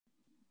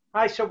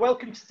Hi, so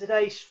welcome to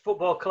today's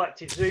Football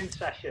Collective Zoom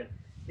session.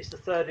 It's the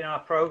third in our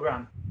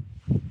programme.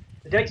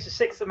 The date's the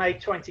 6th of May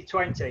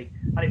 2020,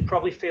 and it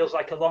probably feels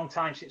like a long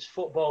time since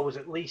football was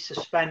at least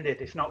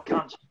suspended, if not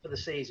cancelled for the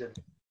season.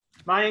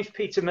 My name's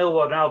Peter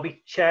Millward, and I'll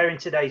be chairing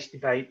today's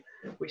debate,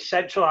 which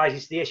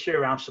centralises the issue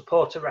around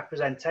supporter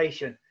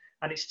representation,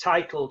 and it's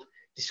titled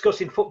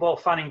Discussing Football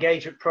Fan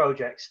Engagement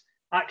Projects,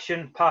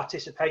 Action,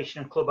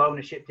 Participation and Club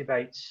Ownership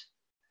Debates.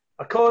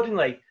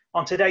 Accordingly,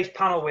 on today's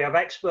panel, we have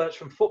experts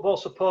from football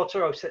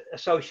supporter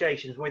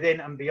associations within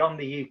and beyond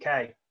the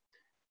UK.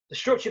 The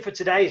structure for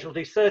today is we'll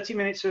do 30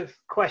 minutes of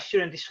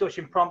question and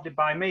discussion prompted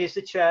by me as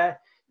the chair,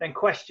 then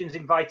questions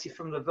invited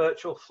from the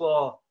virtual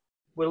floor.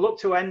 We'll look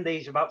to end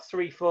these about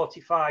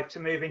 3:45 to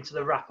move into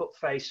the wrap-up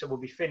phase, so we'll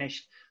be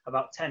finished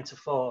about 10 to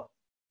 4.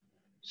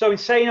 So in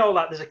saying all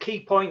that, there's a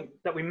key point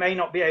that we may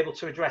not be able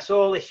to address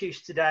all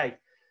issues today,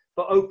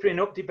 but opening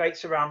up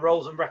debates around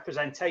roles and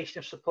representation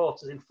of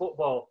supporters in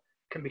football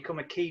can become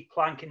a key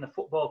plank in the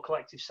Football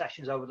Collective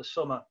sessions over the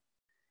summer.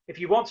 If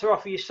you want to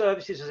offer your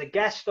services as a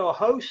guest or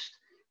host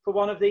for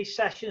one of these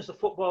sessions, the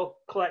Football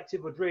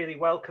Collective would really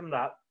welcome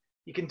that.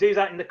 You can do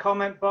that in the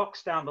comment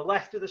box down the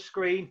left of the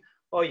screen,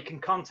 or you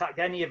can contact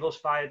any of us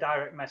via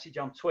direct message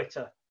on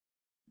Twitter.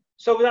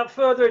 So without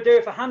further ado,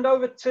 if I hand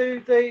over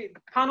to the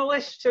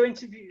panelists to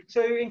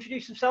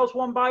introduce themselves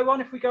one by one,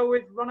 if we go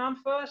with Ronan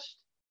first.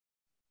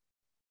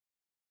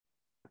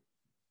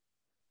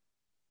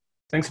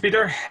 Thanks,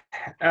 Peter.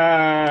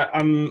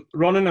 I'm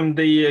Ronan. I'm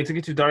the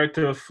Executive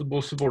Director of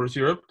Football Supporters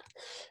Europe,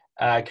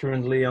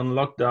 currently on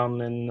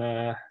lockdown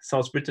in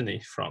South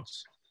Brittany,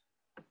 France.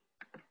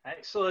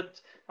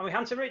 Excellent. And we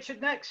hand to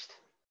Richard next.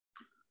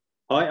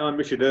 Hi, I'm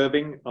Richard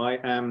Irvine. I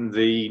am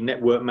the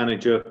Network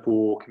Manager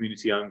for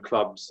Community-Owned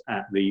Clubs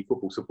at the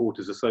Football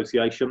Supporters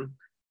Association.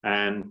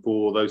 And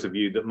for those of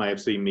you that may have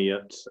seen me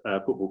at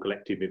Football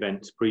Collective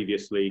events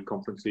previously,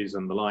 conferences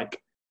and the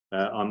like,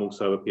 I'm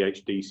also a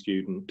PhD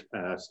student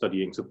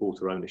studying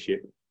supporter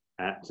ownership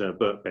at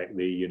Birkbeck,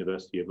 the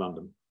University of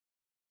London.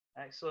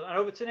 Excellent. And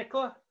over to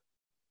Nicola.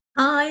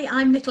 Hi,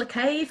 I'm Nicola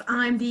Cave.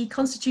 I'm the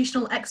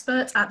constitutional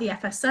expert at the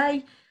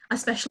FSA. I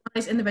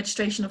specialise in the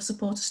registration of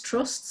supporters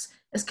trusts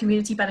as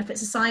community benefit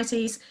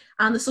societies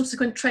and the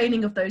subsequent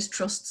training of those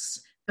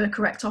trusts for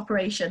correct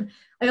operation.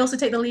 I also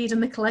take the lead in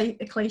the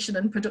collation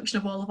and production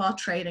of all of our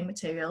training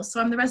materials.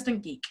 So I'm the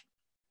resident geek.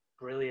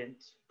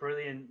 Brilliant,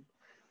 brilliant.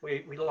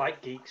 We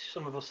like geeks.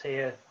 Some of us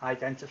here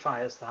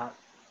identify as that.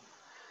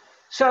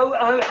 So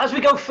as we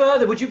go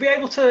further, would you be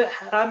able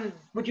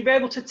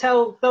to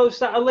tell those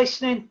that are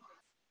listening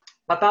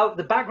about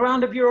the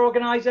background of your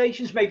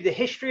organisations, maybe the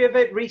history of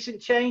it, recent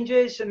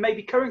changes, and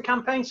maybe current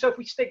campaigns? So if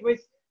we stick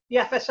with the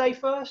FSA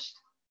first.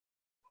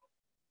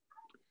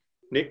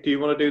 Nick, do you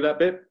want to do that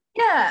bit?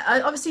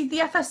 Yeah, obviously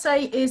the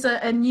FSA is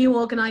a new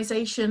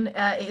organisation. It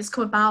has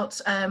come about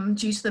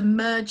due to the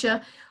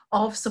merger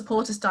of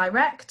Supporters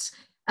Direct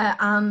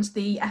and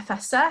the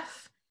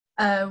FSF.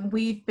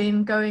 We've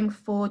been going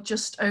for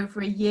just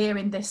over a year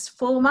in this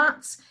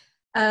format.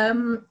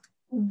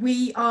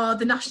 We are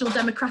the national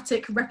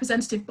democratic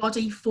representative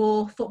body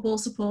for football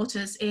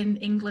supporters in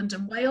England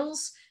and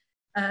Wales.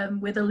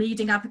 We're the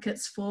leading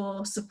advocates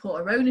for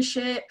supporter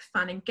ownership,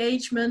 fan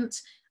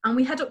engagement, and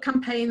we head up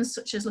campaigns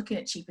such as looking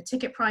at cheaper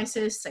ticket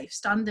prices, safe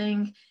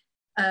standing,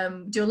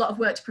 do a lot of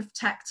work to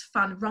protect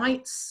fan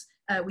rights.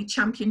 We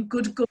champion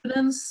good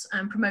governance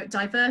and promote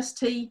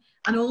diversity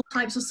and all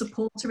types of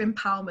supporter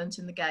empowerment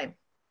in the game.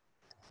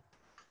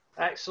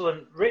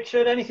 Excellent.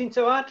 Richard, anything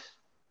to add?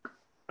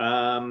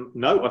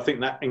 No, I think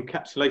that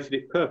encapsulated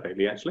it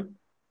perfectly, actually.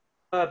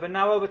 But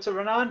now over to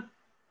Ronan.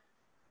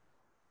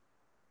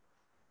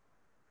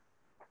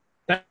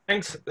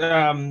 Thanks.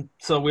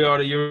 So we are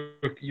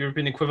the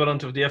European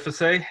equivalent of the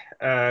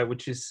FSA,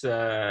 which is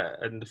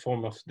in the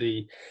form of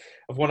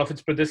one of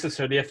its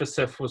predecessors. The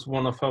FSF was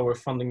one of our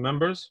founding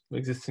members,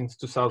 existing since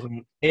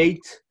 2008.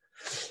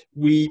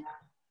 We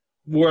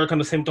work on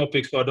the same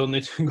topic, so I don't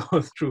need to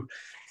go through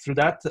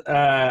that.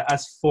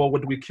 As for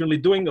what we're currently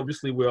doing,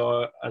 obviously we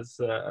are, as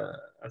the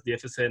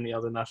FSA and the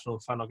other national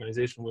fan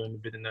organization, we're in a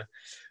bit in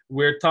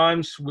weird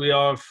times. We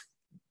are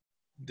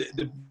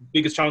the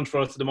biggest challenge for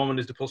us at the moment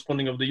is the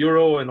postponing of the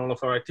Euro and all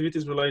of our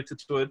activities related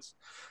to it.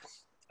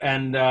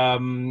 And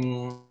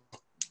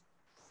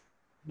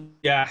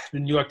yeah, the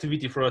new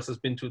activity for us has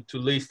been to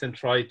list and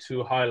try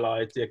to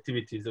highlight the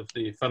activities of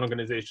the fan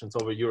organizations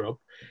over Europe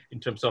in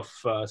terms of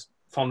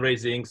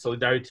fundraising,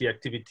 solidarity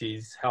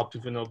activities, help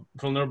to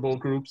vulnerable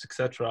groups,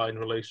 etc., in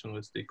relation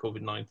with the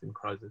COVID-19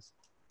 crisis.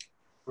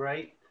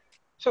 Great.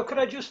 So could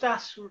I just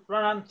ask,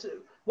 Ronan,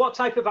 what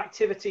type of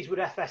activities would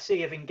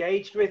FSC have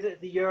engaged with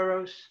at the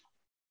Euros?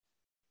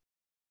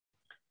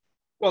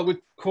 Well,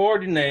 we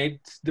coordinate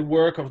the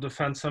work of the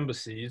fans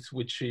embassies,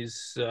 which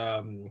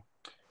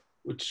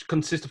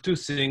consists of two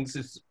things: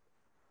 is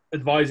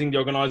advising the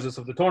organizers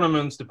of the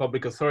tournaments, the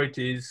public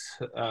authorities,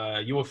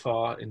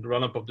 UEFA, in the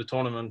run-up of the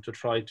tournament, to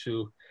try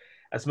to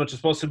as much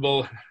as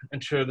possible,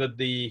 ensure that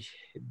the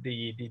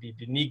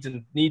needs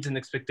and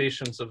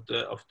expectations of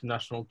the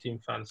national team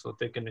fans are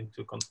taken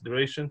into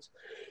consideration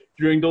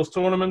during those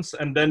tournaments,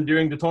 and then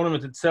during the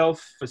tournament itself,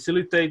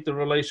 facilitate the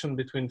relation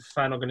between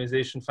fan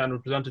organization, fan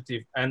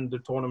representative, and the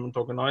tournament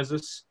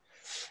organizers,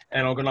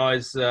 and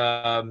organize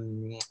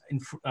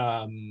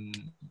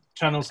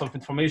channels of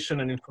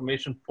information and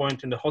information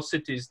point in the host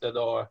cities that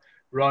are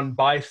run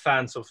by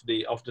fans of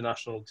the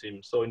national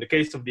team. So in the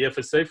case of the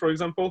FSA, for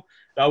example,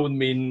 that would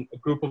mean a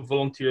group of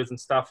volunteers and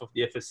staff of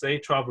the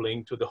FSA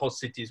traveling to the host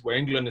cities where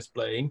England is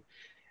playing,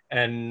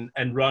 and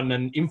run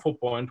an info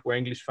point where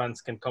English fans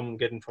can come and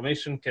get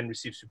information, can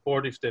receive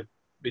support if they've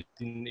been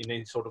in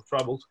any sort of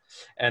troubles,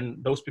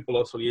 and those people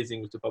also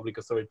liaising with the public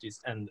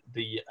authorities and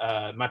the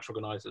match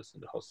organizers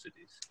in the host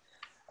cities.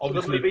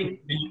 Obviously,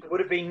 so would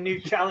have been new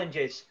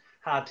challenges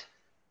had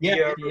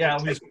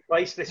taken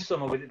place this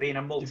summer, with it being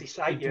a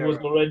multi-site Euro. It was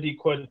already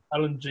quite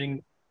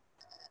challenging.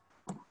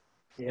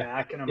 Yeah,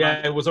 I can imagine.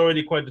 Yeah, it was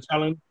already quite a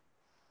challenge.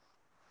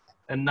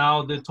 And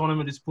now the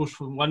tournament is pushed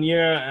for 1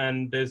 year,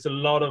 and there's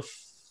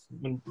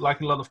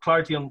lacking a lot of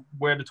clarity on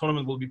where the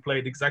tournament will be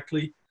played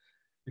exactly,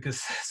 because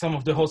some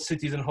of the host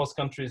cities and host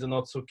countries are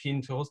not so keen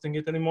to hosting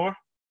it anymore.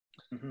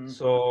 Mm-hmm.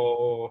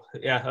 So,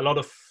 yeah, a lot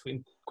of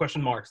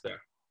question marks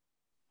there.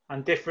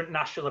 And different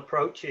national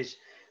approaches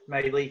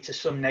may lead to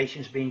some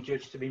nations being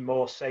judged to be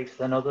more safe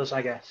than others,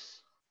 I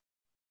guess.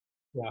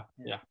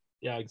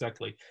 Yeah,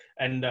 exactly.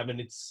 And I mean,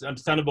 it's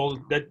understandable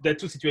that there are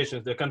two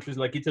situations. There are countries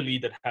like Italy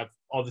that have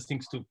other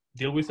things to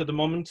deal with at the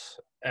moment,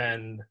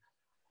 and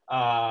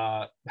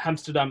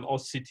Amsterdam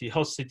host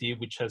city,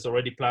 which has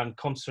already planned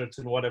concerts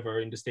and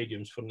whatever in the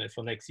stadiums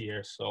for next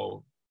year.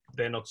 So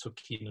they're not so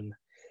keen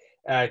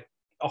on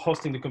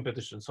hosting the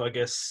competition. So I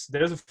guess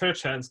there's a fair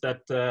chance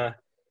that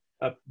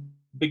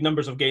big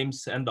numbers of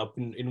games end up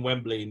in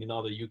Wembley and in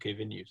other UK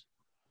venues.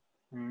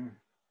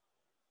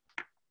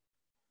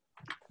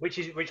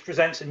 Which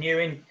presents a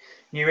new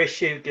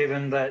issue,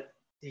 given that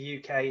the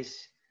UK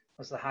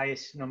has the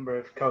highest number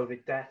of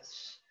COVID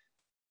deaths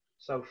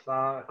so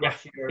far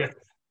across Europe.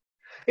 Yeah.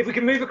 If we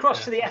can move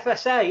across to the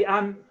FSA,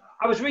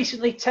 I was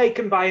recently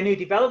taken by a new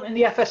development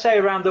in the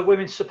FSA around the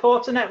Women's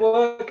Supporter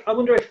Network. I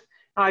wonder if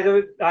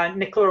either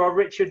Nicola or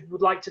Richard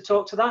would like to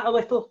talk to that a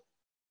little.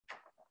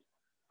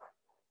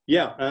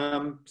 Yeah,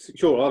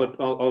 sure.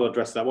 I'll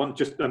address that one.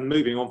 Just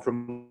moving on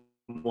from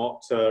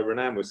what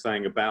Ronan was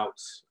saying about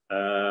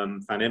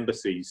fan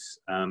embassies.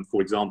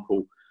 For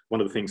example,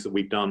 one of the things that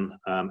we've done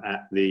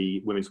at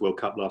the Women's World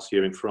Cup last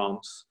year in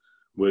France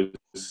was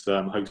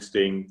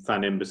hosting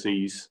fan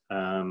embassies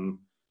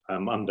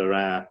under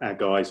our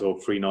guise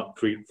of Free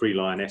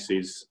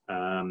Lionesses.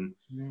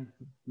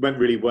 Went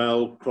really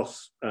well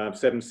across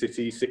 7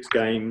 cities, 6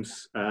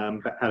 games.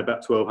 Had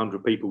about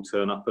 1,200 people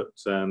turn up at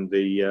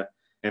the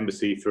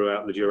embassy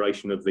throughout the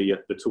duration of the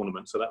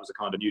tournament. So that was a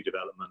kind of new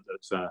development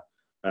that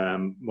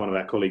one of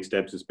our colleagues,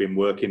 Debs, has been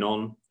working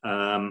on.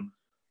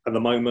 At the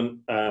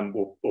moment,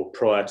 or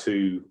prior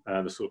to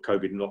the sort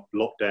of COVID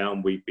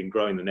lockdown, we've been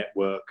growing the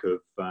network of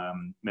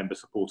member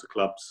supporter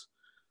clubs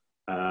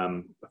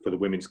for the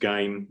women's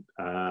game,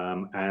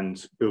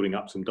 and building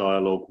up some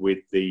dialogue with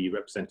the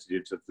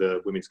representatives of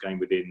the women's game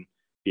within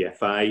the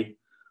FA.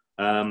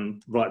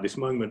 Right at this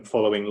moment,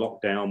 following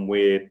lockdown,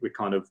 we're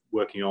kind of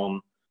working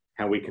on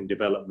how we can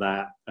develop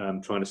that,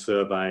 trying to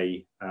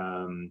survey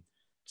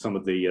some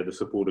of the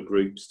supporter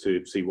groups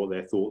to see what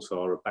their thoughts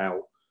are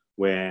about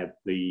where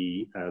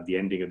the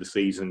ending of the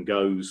season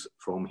goes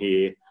from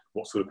here,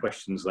 what sort of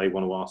questions they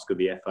want to ask of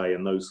the FA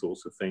and those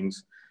sorts of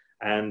things,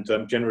 and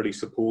generally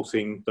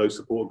supporting those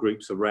supporter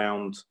groups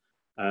around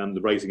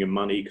the raising of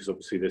money, because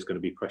obviously there's going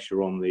to be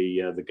pressure on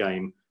the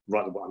game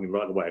right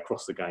the way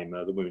across the game.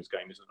 The women's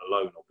game isn't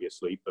alone,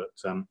 obviously, but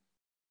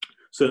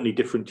certainly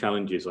different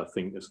challenges, I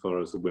think, as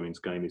far as the women's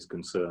game is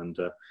concerned,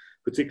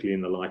 particularly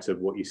in the light of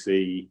what you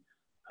see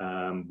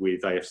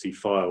with AFC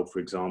Fylde, for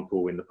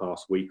example, in the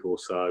past week or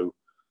so,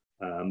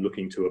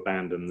 looking to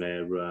abandon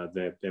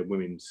their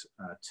women's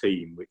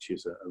team, which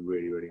is a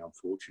really, really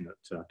unfortunate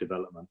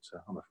development,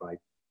 I'm afraid.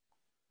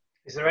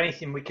 Is there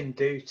anything we can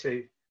do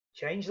to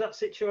change that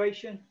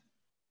situation?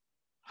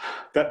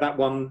 That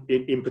one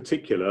in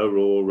particular,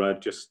 or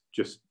just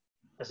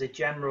as a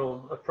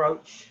general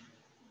approach?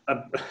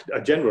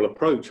 A general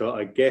approach,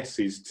 I guess,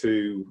 is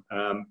to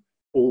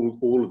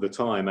all of the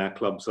time our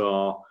clubs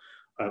are,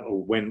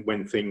 or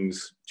when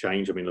things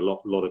change. I mean, a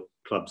lot of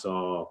clubs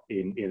are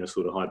in a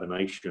sort of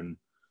hibernation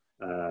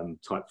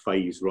type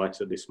phase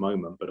right at this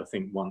moment. But I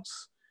think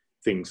once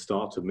things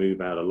start to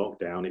move out of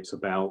lockdown, it's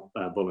about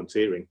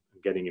volunteering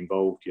and getting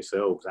involved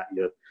yourselves at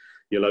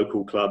your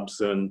local clubs,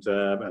 and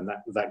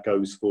that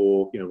goes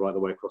for right the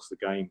way across the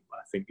game.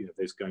 I think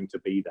there's going to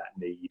be that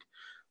need.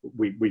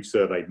 We've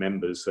surveyed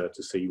members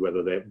to see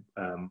whether they're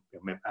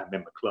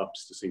member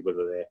clubs to see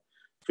whether their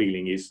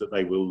feeling is that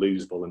they will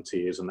lose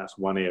volunteers, and that's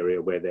one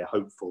area where they're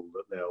hopeful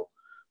that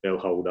they'll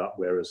hold up,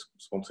 whereas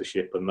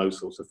sponsorship and those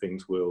sorts of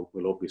things will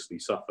obviously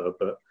suffer.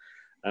 But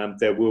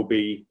there'll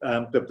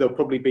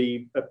probably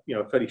be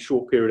a fairly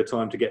short period of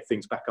time to get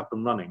things back up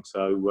and running.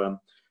 So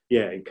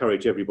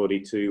encourage everybody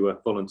to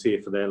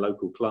volunteer for their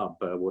local club,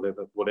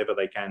 whatever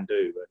they can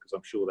do, because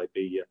I'm sure they'd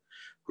be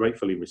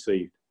gratefully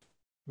received.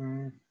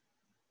 And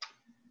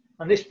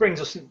this brings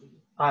us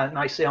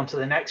nicely on to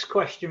the next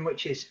question,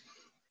 which is,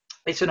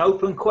 it's an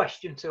open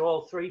question to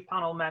all three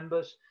panel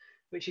members,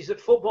 which is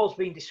that football's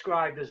been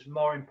described as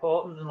more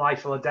important than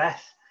life or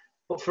death,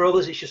 but for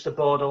others it's just a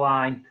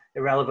borderline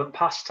irrelevant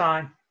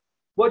pastime.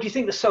 What do you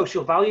think the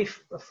social value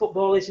of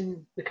football is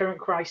in the current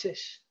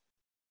crisis?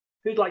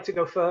 Who'd like to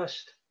go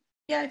first?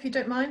 Yeah, if you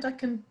don't mind, I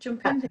can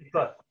jump in.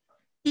 But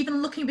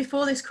even looking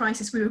before this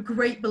crisis, we were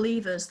great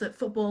believers that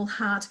football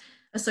had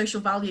a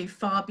social value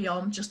far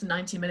beyond just the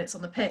 90 minutes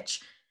on the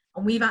pitch.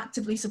 And we've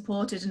actively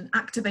supported and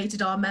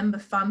activated our member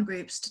fan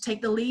groups to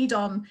take the lead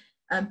on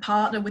and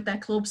partner with their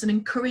clubs and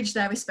encourage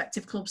their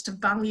respective clubs to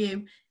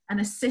value and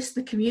assist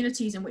the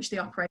communities in which they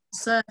operate and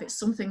serve. It's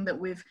something that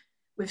we've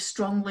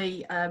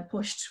strongly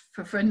pushed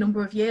for a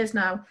number of years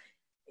now.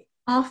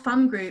 Our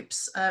fan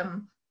groups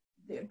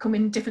come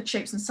in different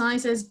shapes and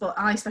sizes, but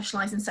I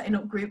specialise in setting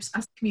up groups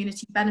as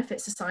community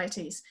benefit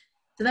societies.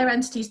 So they're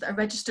entities that are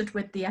registered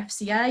with the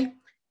FCA.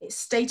 It's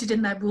stated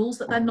in their rules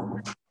that they're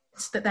not,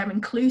 that they're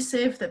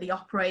inclusive, that they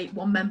operate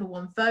one member,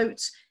 one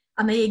vote,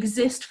 and they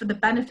exist for the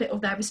benefit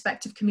of their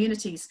respective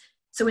communities.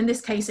 So in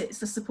this case, it's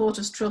the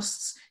supporters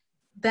trusts.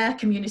 Their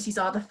communities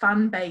are the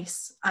fan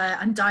base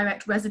and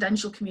direct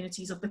residential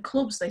communities of the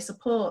clubs they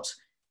support.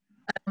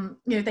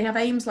 They have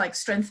aims like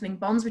strengthening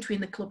bonds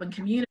between the club and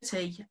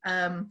community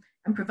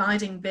and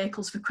providing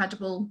vehicles for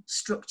credible,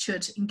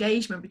 structured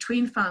engagement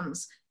between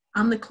fans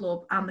and the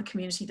club and the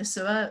community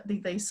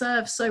they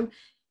serve. So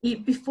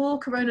before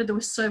Corona, there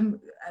were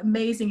some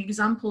amazing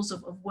examples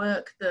of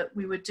work that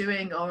we were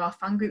doing, or our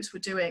fan groups were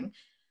doing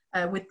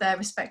with their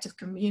respective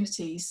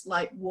communities,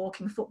 like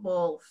walking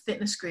football,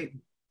 fitness group,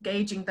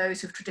 engaging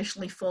those who've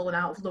traditionally fallen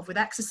out of love with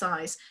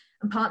exercise,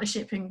 and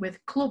partnershiping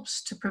with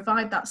clubs to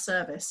provide that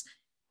service.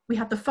 We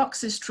had the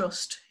Foxes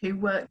Trust, who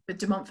worked with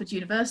De Montfort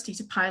University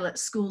to pilot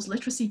schools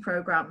literacy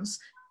programmes.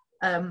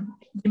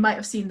 You might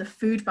have seen the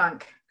food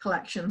bank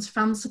collections,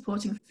 fans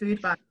supporting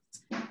food banks.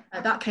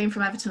 That came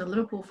from Everton and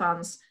Liverpool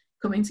fans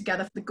coming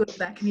together for the good of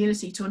their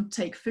community to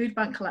undertake food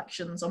bank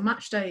collections on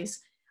match days.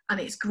 And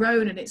it's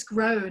grown and it's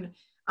grown.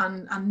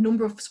 And a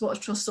number of supporters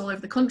trusts all over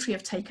the country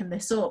have taken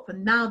this up.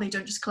 And now they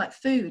don't just collect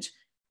food.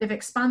 They've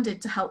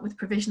expanded to help with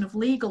provision of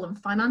legal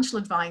and financial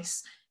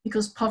advice,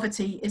 because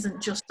poverty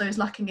isn't just those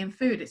lacking in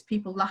food, it's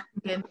people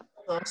lacking in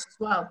resource as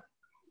well.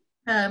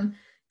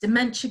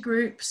 Dementia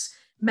groups,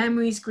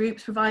 memories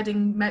groups,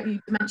 providing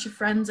dementia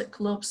friends at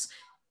clubs.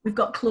 We've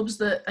got clubs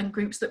and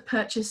groups that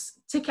purchase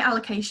ticket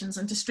allocations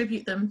and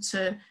distribute them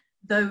to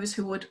those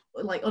who would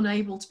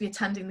unable to be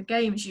attending the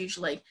games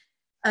usually.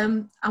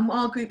 And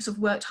our groups have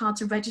worked hard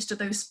to register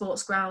those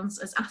sports grounds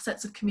as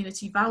assets of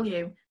community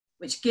value,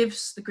 which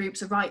gives the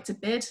groups a right to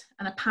bid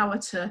and a power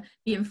to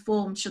be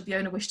informed should the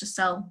owner wish to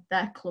sell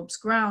their club's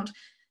ground.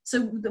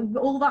 So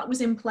all that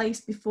was in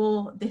place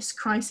before this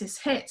crisis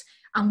hit,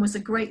 and was a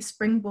great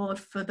springboard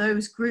for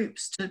those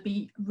groups to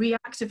be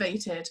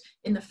reactivated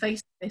in the face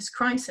of this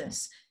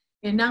crisis.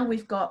 And now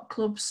we've got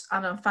clubs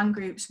and our fan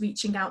groups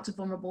reaching out to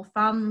vulnerable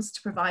fans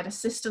to provide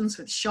assistance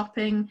with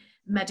shopping,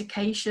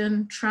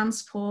 medication,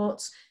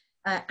 transport,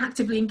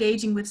 actively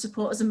engaging with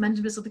supporters and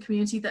members of the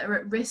community that are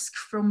at risk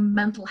from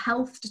mental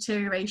health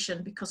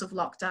deterioration because of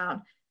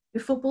lockdown.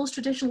 Football's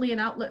traditionally an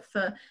outlet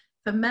for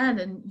men,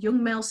 and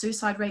young male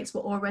suicide rates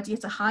were already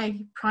at a high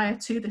prior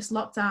to this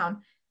lockdown.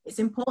 It's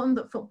important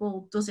that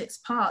football does its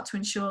part to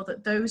ensure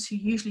that those who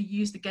usually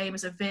use the game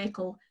as a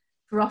vehicle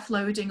for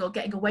offloading or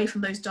getting away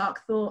from those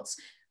dark thoughts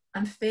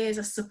and fears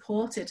are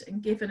supported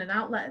and given an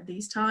outlet at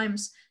these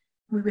times.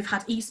 We've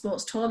had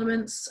esports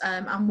tournaments,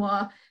 and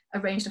we're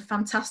arranged a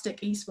fantastic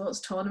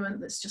esports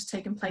tournament that's just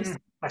taken place.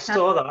 I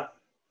saw that.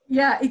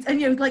 Yeah,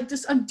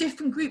 and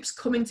different groups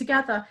coming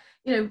together,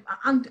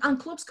 and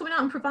clubs coming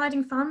out and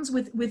providing fans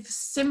with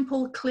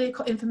simple,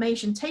 clear-cut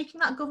information, taking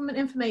that government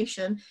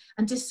information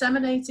and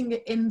disseminating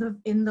it in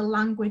the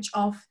language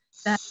of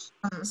their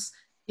fans.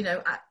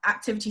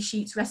 Activity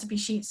sheets, recipe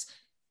sheets,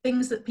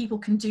 things that people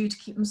can do to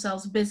keep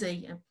themselves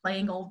busy, and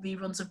playing all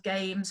reruns of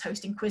games,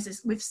 hosting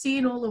quizzes. We've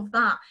seen all of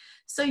that.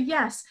 So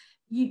yes,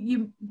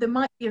 there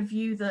might be a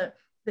view that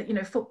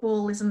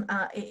football isn't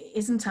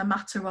a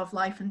matter of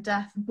life and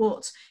death,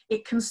 but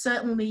it can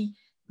certainly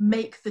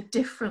make the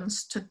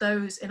difference to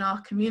those in our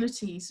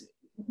communities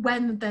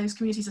when those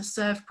communities are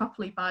served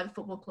properly by the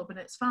football club and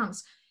its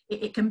fans.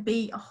 It can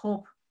be a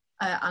hub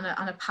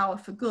and a power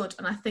for good,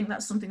 and I think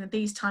that's something that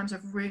these times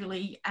have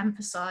really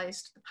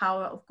emphasised, the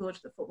power of good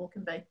that football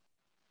can be.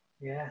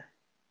 Yeah.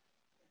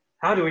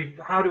 How do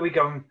we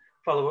go and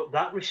follow up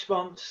that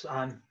response?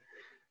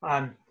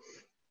 Do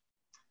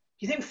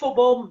you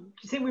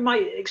think we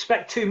might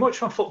expect too much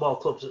from football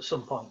clubs at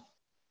some point?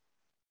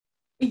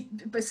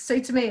 But so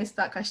to me, it's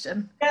that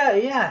question.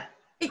 Yeah.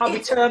 How we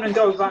turn and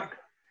go back?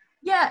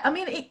 Yeah, I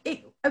mean,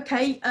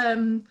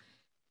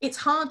 it's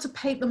hard to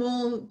paint them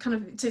all,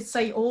 to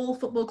say all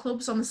football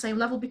clubs on the same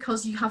level,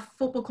 because you have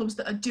football clubs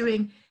that are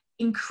doing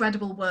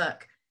incredible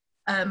work.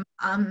 And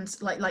And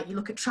like you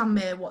look at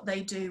Tranmere, what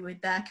they do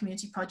with their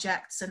community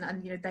projects,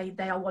 and you know,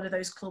 they are one of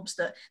those clubs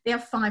that they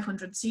have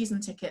 500 season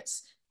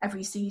tickets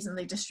every season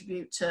they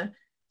distribute to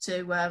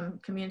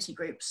community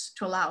groups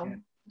to allow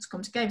to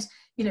come to games.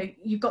 You know,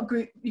 you've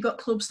got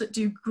clubs that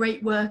do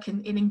great work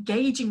in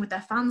engaging with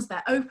their fans.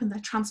 They're open, they're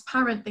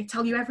transparent, they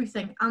tell you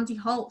everything. Andy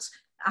Holt,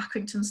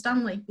 Accrington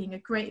Stanley being a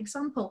great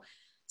example.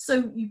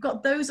 So you've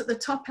got those at the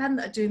top end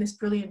that are doing this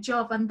brilliant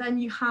job, and then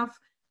you have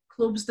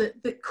clubs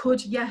that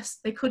could, yes,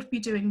 they could be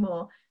doing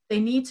more. They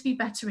need to be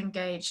better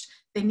engaged.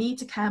 They need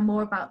to care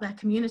more about their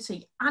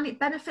community, and it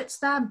benefits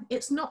them.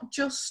 It's not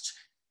just,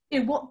 you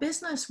know, what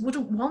business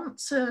wouldn't want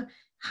to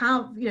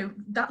have, you know,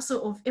 that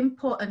sort of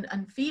input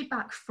and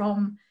feedback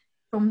from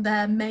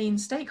their main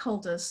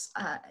stakeholders.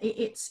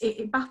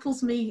 It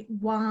baffles me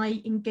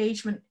why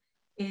engagement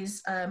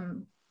is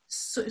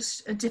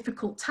such a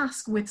difficult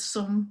task with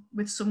some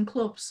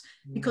clubs,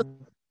 because at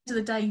the end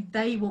of the day,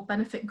 they will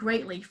benefit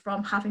greatly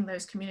from having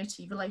those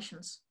community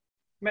relations.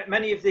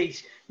 Many of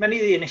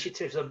the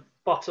initiatives are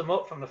bottom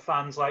up from the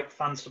fans, like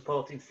fans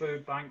supporting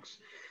food banks.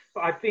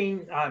 But I've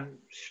been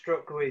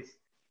struck with,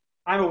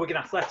 I'm a Wigan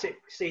Athletic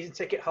season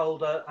ticket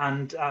holder,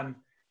 and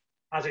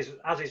as is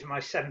my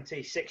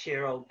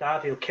 76-year-old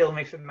dad. He'll kill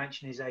me for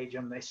mentioning his age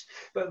on this,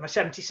 but my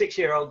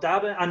 76-year-old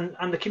dad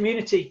and the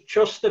community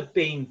trust have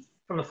been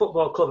from the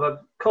football club. I've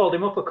called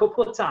him up a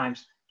couple of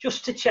times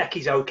just to check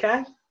he's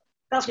okay.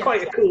 That's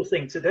quite a cool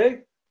thing to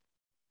do.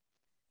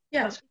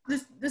 Yeah,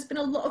 there's been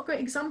a lot of great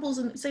examples,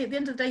 and say at the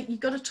end of the day, you've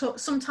got to talk.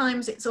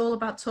 Sometimes it's all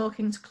about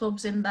talking to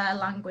clubs in their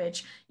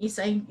language. You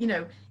say, you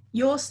know,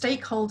 your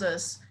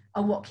stakeholders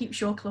are what keeps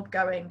your club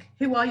going.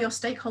 Who are your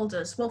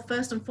stakeholders? Well,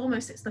 first and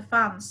foremost, it's the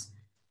fans.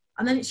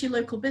 And then it's your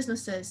local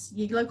businesses,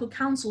 your local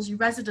councils, your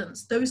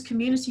residents, those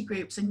community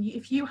groups. And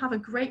if you have a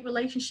great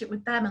relationship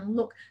with them and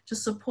look to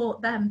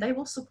support them, they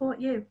will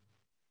support you.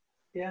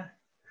 Yeah.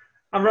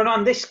 And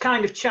Ronan, this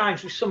kind of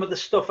chimes with some of the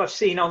stuff I've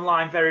seen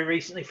online very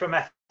recently from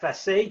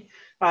FSC.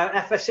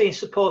 FSC and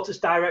Supporters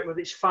Direct with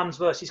its Fans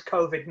versus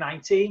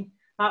COVID-19.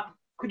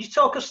 Could you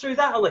talk us through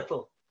that a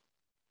little?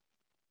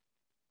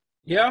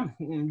 Yeah,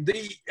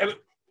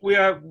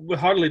 we're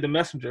hardly the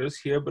messengers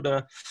here,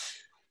 but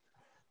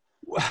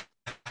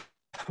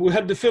we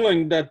had the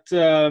feeling that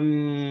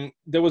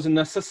there was a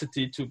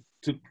necessity to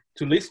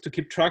list, to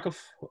keep track of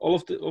all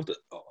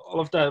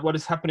of that. What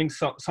is happening?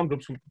 Some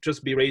groups would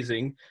just be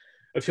raising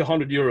a few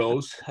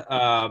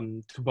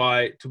 €100 to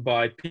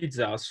buy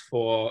pizzas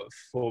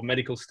for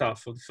medical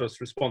staff, for the first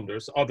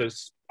responders.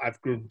 Others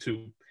I've grown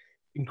to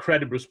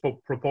incredible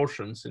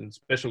proportions, and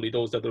especially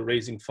those that are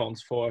raising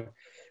funds for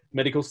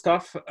medical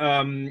staff.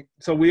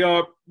 So we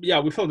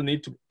felt the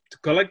need to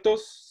collect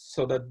those,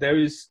 so that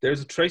there's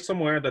a trace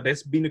somewhere that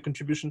there's been a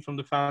contribution from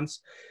the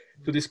fans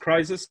to this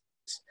crisis.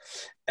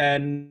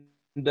 And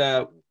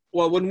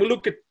when we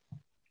look at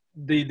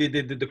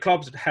the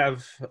clubs that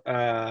have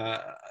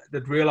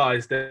that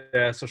realize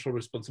their social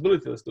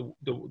responsibilities,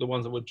 the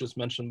ones that were just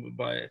mentioned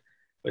by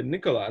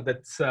Nicola,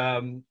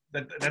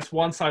 that's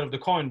one side of the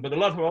coin. But a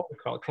lot of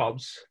other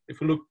clubs, if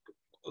we look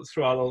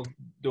throughout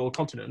the whole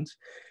continent,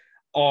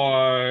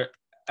 are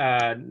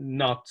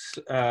not,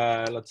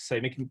 let's say,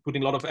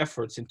 putting a lot of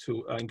efforts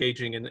into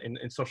engaging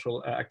in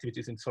social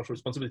activities, in social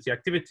responsibility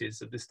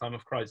activities at this time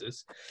of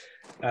crisis.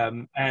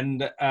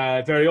 And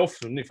very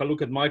often, if I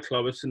look at my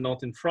club, it's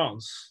not in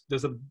France,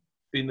 there's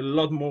been a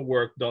lot more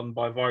work done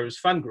by various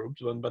fan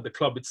groups than by the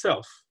club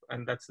itself.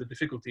 And that's the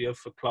difficulty of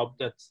a club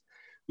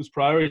whose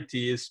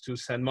priority is to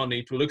send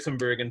money to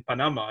Luxembourg and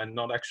Panama and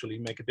not actually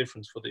make a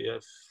difference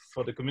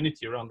for the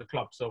community around the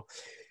club. So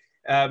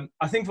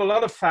I think for a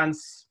lot of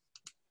fans,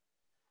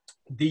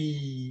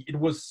 it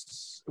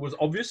was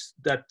obvious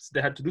that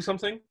they had to do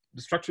something.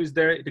 The structure is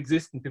there, it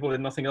exists, and people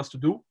had nothing else to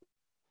do.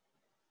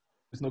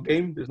 There's no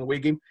game, there's no away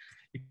game.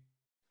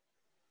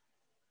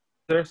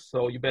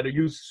 So you better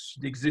use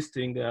the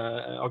existing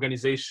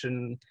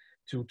organization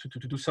to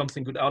do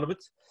something good out of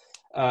it.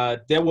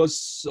 There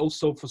was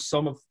also, for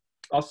some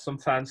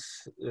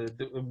fans,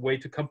 a way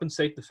to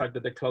compensate the fact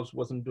that their clubs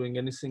wasn't doing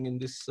anything in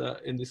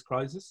this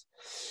crisis,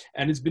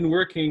 and it's been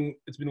working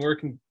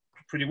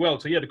pretty well.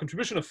 So yeah, the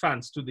contribution of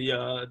fans to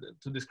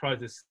this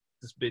crisis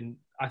has been,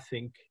 I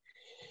think,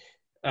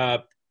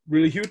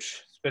 really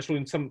huge, especially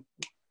in some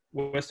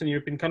Western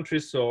European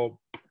countries. So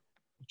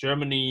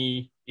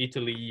Germany,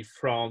 Italy,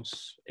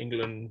 France,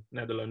 England,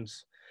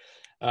 Netherlands.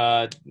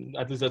 At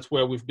least that's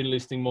where we've been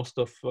listing most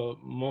of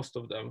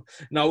them.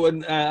 Now, when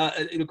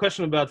the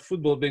question about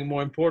football being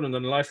more important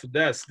than life or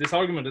death, this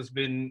argument has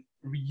been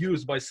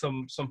reused by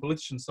some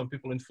politicians, some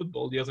people in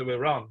football, the other way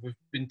around. We've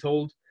been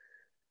told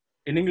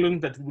in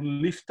England that will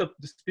lift up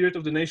the spirit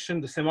of the nation.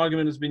 The same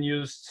argument has been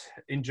used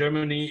in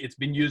Germany. It's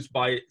been used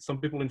by some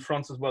people in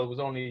France as well, whose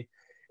only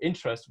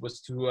interest was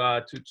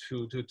to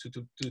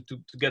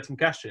get some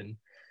cash in.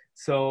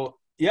 So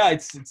yeah,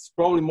 it's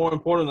probably more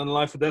important than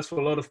life or death for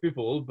a lot of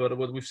people. But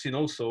what we've seen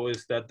also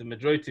is that the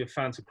majority of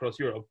fans across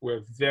Europe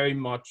were very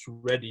much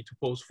ready to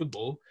pause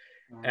football.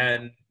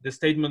 And the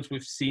statements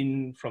we've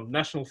seen from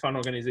national fan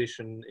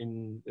organization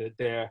in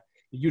their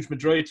the huge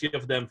majority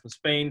of them from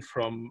Spain,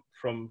 from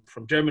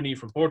Germany,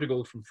 from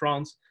Portugal, from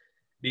France.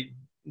 The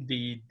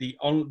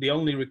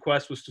only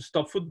request was to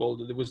stop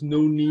football. There was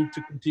no need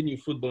to continue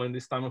football in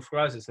this time of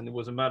crisis, and it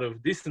was a matter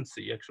of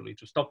decency actually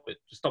to stop it,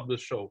 to stop the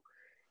show.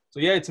 So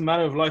yeah, it's a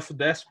matter of life or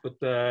death, but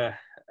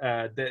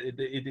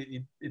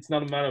it's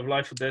not a matter of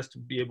life or death to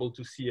be able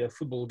to see a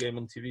football game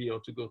on TV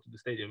or to go to the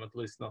stadium, at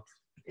least not.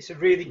 It's a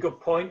really good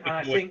point, and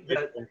I think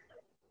that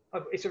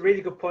it's a really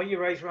good point you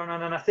raised,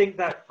 Ronan, and I think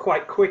that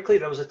quite quickly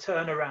there was a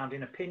turnaround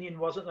in opinion,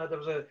 wasn't there?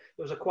 There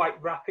was a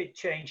quite rapid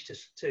change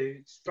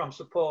from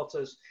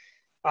supporters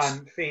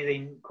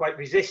feeling quite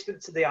resistant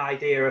to the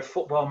idea of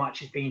football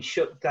matches being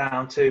shut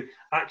down to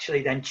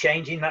actually then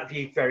changing that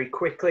view very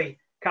quickly,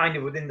 kind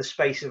of within the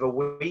space of a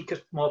week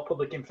as more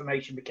public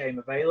information became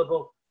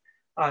available.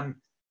 I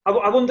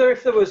wonder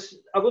if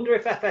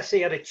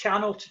FSC had a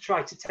channel to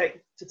try to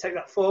take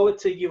that forward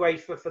to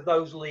UEFA for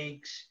those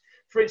leagues.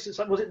 For instance,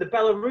 was it the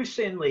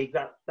Belarusian league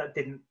that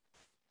didn't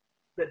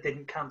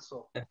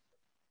cancel?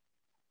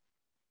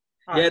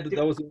 Yeah,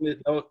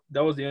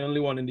 that was the only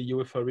one in the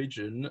UEFA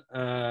region.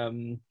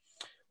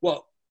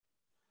 Well,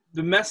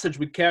 the message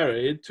we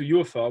carried to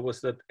UEFA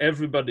was that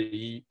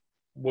everybody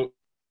were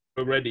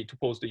ready to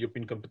post the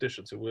European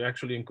competition. So we're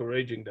actually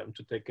encouraging them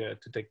to take a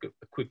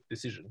quick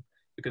decision,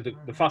 because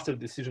the faster the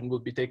decision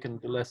would be taken,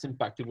 the less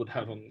impact it would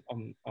have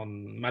on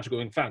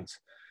match-going fans.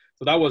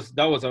 So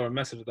that was our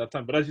message at that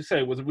time. But as you say,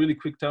 it was a really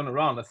quick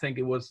turnaround. I think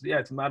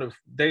it's a matter of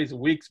days or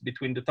weeks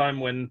between the time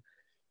when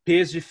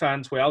PSG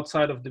fans were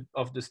outside of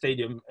the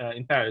stadium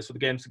in Paris for the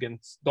games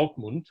against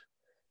Dortmund,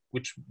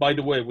 which, by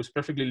the way, was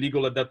perfectly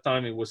legal at that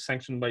time. It was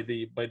sanctioned by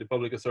the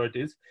public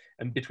authorities.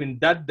 And between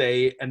that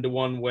day and the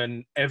one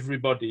when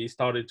everybody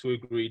started to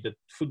agree that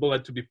football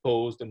had to be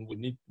paused and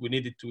we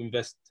needed to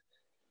invest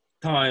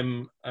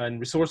time and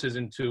resources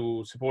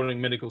into supporting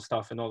medical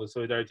staff and all the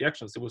solidarity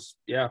actions, there was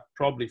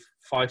probably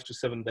 5 to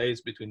 7 days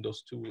between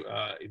those two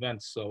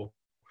events. So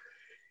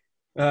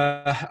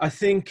I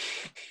think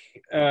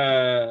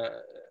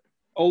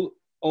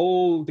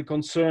all the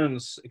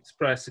concerns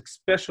expressed,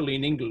 especially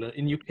in England,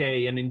 in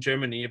UK and in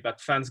Germany, about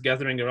fans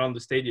gathering around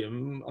the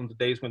stadium on the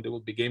days when there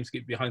will be games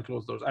behind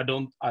closed doors, I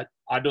don't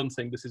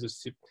think this is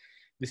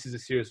a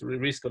serious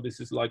risk, or this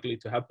is likely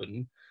to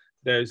happen.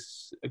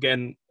 There's,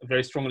 again, a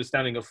very strong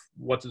understanding of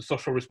what's the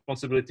social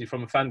responsibility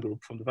from a fan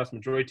group, from the vast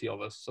majority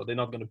of us. So they're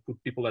not going to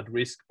put people at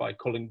risk by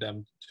calling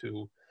them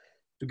to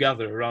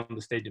gather around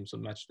the stadiums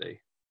on match day.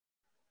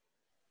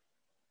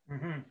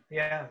 Mm-hmm.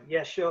 Yeah,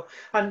 sure.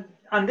 And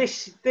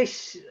this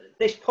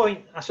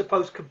point, I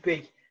suppose, could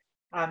be.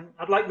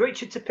 I'd like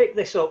Richard to pick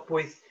this up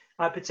with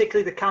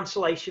particularly the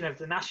cancellation of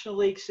the National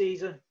League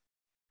season.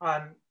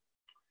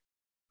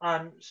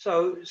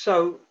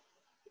 So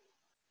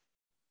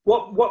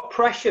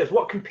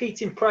what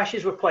competing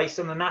pressures were placed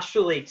on the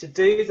National League to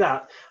do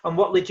that, and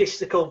what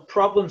logistical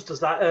problems does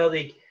that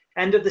early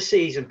end of the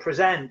season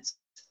present,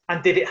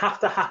 and did it have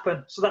to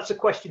happen? So that's a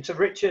question to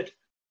Richard.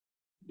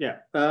 Yeah.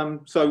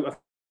 So I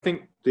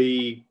think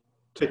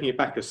taking it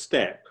back a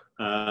step,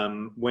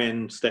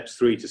 when steps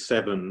 3 to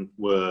 7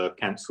 were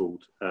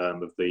cancelled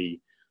of the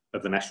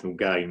national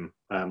game,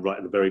 right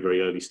at the very, very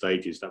early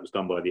stages, that was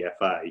done by the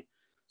FA.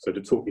 So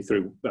to talk you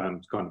through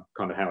kind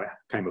of how it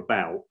came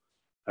about,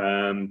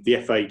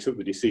 the FA took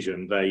the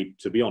decision.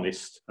 To be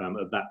honest,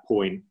 at that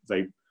point,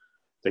 they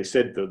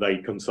said that they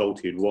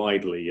consulted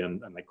widely,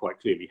 and they quite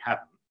clearly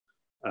hadn't.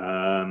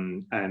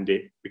 And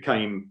it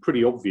became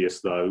pretty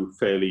obvious, though,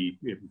 very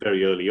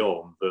early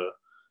on, that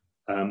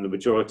the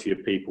majority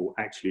of people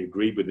actually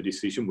agreed with the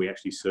decision. We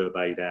actually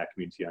surveyed our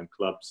community-owned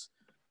clubs.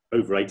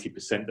 Over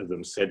 80% of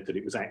them said that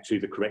it was actually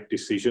the correct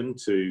decision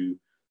to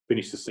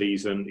finish the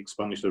season,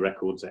 expunge the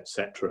records,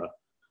 etc.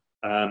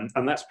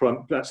 And that's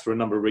for a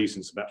number of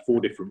reasons, about 4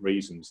 different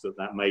reasons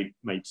that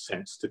made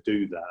sense to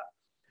do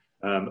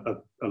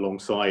that,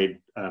 alongside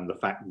the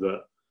fact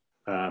that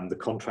the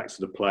contracts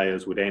of the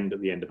players would end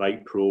at the end of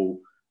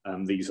April.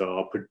 These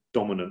are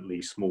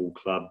predominantly small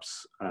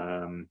clubs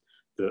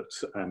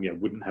that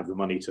wouldn't have the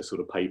money to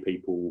sort of pay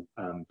people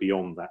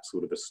beyond that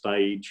sort of a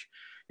stage.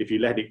 If you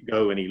let it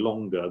go any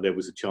longer, there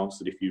was a chance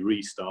that if you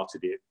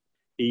restarted it,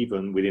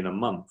 even within a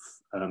month,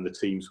 the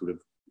teams would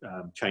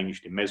have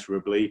changed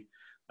immeasurably.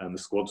 The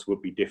squads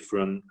would be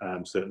different.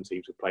 Certain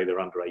teams would play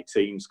their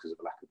under-18s because of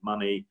a lack of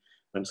money,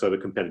 and so the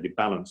competitive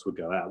balance would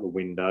go out the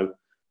window.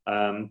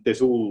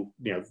 There's all,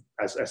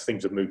 as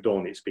things have moved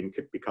on, it's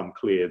become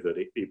clear that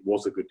it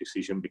was a good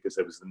decision, because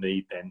there was the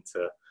need then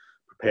to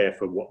prepare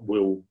for what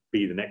will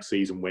be the next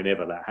season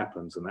whenever that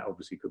happens, and that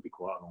obviously could be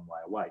quite a long way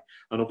away.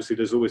 And obviously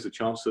there's always a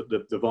chance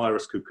that the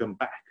virus could come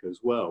back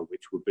as well,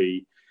 which would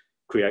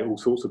create all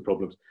sorts of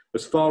problems.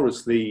 As far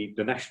as the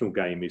national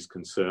game is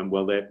concerned,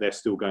 well, they're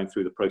still going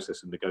through the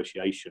process of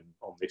negotiation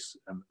on this,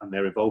 and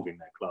they're involving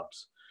their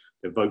clubs.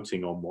 They're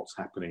voting on what's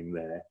happening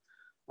there.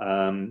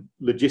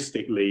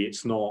 Logistically,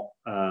 it's not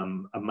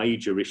a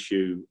major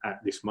issue at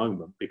this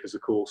moment, because,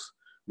 of course,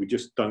 we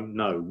just don't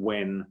know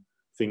when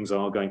things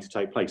are going to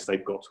take place.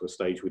 They've got to a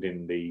stage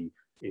in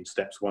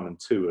steps 1 and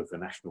 2 of the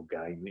national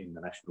game in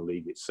the National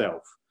League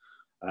itself.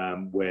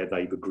 where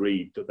they've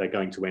agreed that they're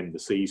going to end the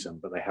season,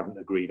 but they haven't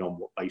agreed on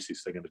what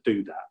basis they're going to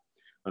do that,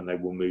 and they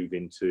will move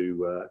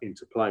into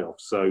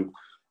playoffs. So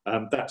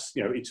that's,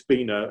 it's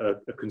been a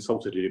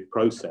consultative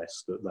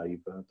process that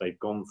they've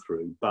gone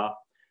through, but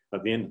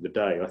at the end of the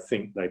day, I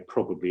think they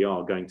probably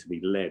are going to be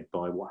led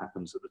by what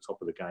happens at the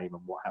top of the game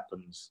and what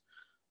happens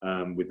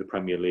with the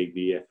Premier League,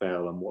 the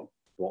EFL, and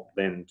what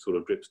then sort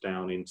of drips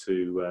down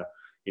into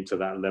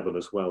that level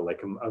as well. They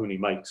can only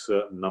make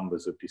certain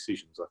numbers of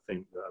decisions, I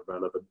think, that are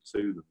relevant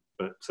to them.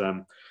 But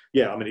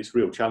it's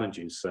real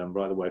challenges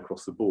right the way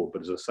across the board.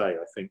 But as I say,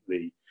 I think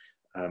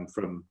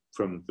from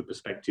the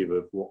perspective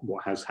of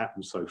what has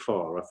happened so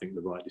far, I think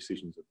the right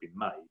decisions have been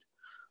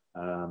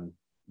made.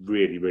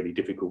 Really, really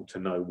difficult to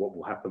know what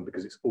will happen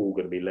because it's all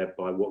going to be led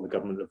by what the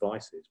government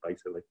advice is,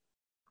 basically.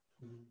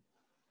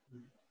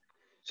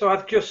 So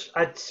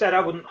I'd said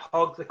I wouldn't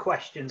hog the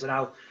questions, and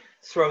I'll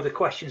throw the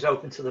questions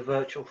open to the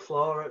virtual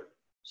floor at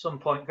some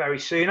point very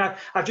soon.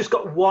 I've just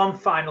got one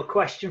final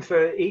question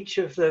for each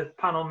of the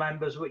panel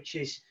members, which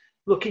is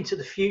looking to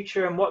the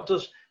future and what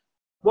does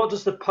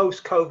the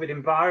post-COVID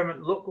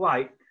environment look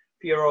like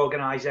for your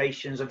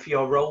organisations and for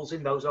your roles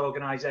in those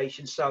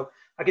organisations? So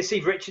I can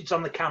see Richard's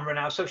on the camera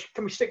now. So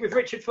can we stick with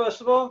Richard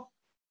first of all?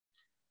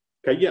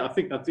 Okay, yeah, I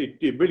think that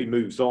it really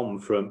moves on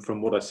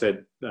from what I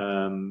said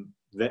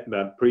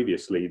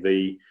previously.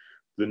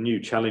 The new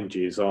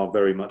challenges are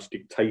very much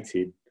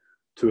dictated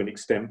to an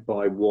extent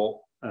by what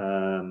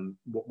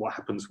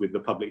happens with the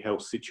public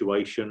health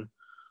situation,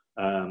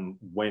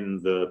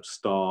 when the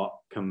start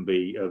can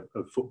be of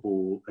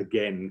football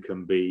again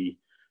can be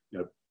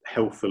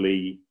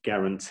healthily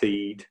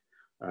guaranteed,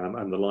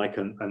 and the like,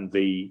 and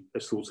the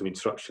sorts of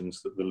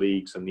instructions that the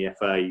leagues and the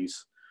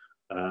FAs,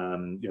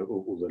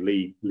 or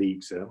the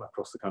leagues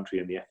across the country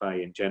and the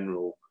FA in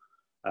general,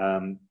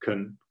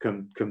 can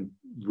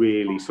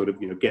really sort of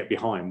get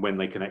behind when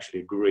they can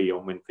actually agree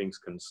on when things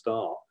can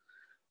start.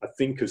 I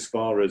think as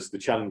far as the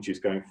challenges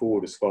going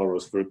forward, as far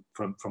as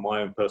from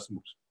my own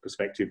personal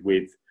perspective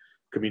with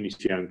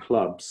community-owned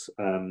clubs,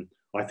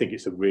 I think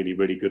it's a really,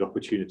 really good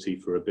opportunity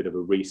for a bit of a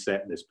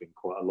reset. There's been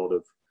quite a lot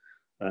of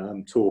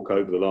talk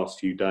over the last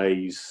few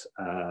days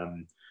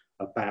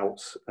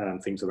about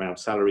things around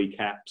salary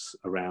caps,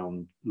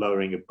 around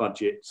lowering of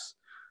budgets.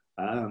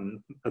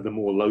 The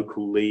more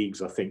local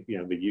leagues, I think,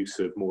 the use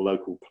of more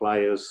local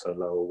players, so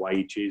lower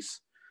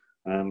wages,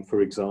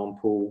 for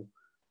example,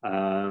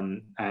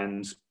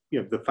 and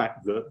the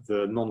fact that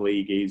the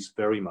non-league is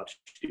very much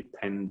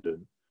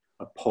dependent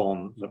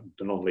upon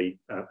the non-league,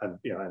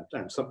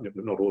 and some,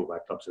 not all of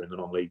our clubs are in the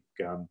non-league,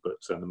 but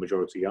the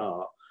majority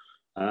are,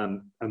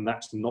 and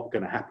that's not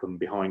going to happen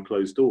behind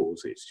closed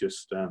doors. It's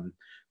just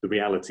the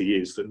reality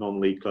is that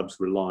non-league clubs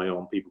rely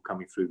on people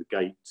coming through the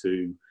gate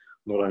to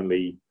not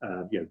only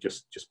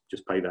just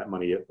pay that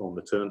money on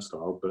the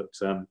turnstile, but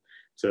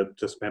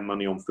to spend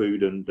money on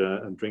food and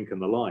drink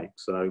and the like.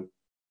 So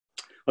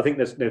I think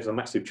there's a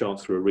massive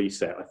chance for a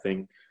reset. I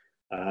think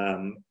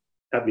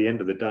at the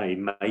end of the day,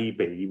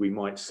 maybe we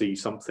might see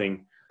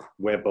something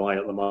whereby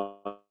at the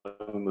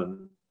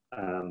moment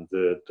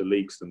the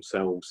leagues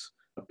themselves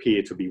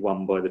appear to be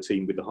won by the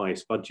team with the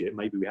highest budget.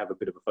 Maybe we have a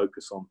bit of a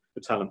focus on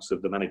the talents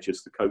of the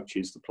managers, the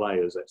coaches, the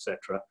players,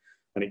 etc.,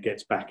 and it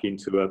gets back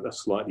into a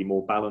slightly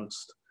more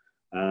balanced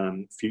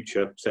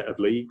future set of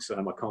leagues.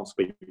 I can't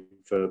speak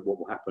for what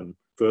will happen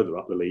further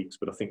up the leagues,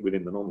 but I think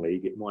within the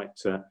non-league, it might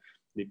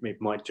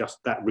just,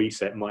 that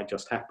reset might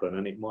just happen,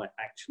 and it might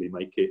actually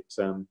make it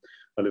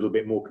a little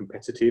bit more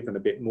competitive and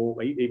a bit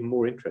more, even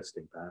more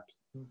interesting, perhaps.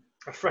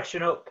 A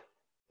freshen up.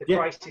 The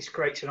crisis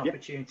creates an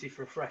opportunity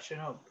for a freshen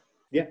up.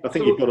 Yeah, I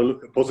think you've got to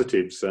look at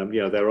positives.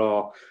 There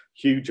are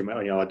huge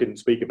amount. I didn't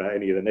speak about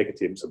any of the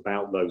negatives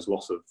about those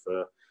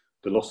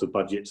the loss of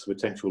budgets,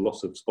 potential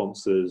loss of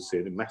sponsors,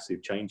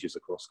 massive changes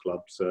across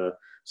clubs.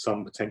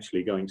 Some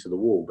potentially going to the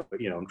wall, but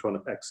I'm trying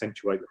to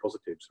accentuate the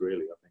positives.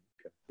 Really, I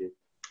think.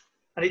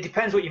 And it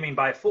depends what you mean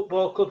by a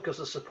football club, because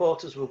the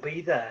supporters will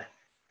be there.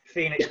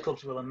 Phoenix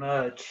clubs will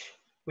emerge.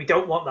 We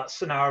don't want that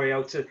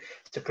scenario to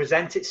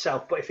present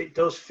itself, but if it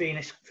does,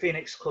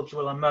 Phoenix clubs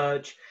will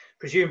emerge,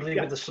 presumably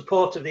with the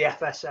support of the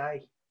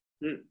FSA.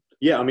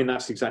 Yeah, I mean,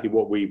 that's exactly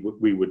what we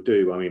would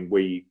do. I mean,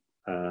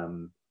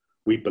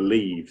 we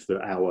believe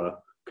that our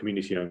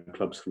community-owned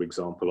clubs, for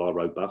example, are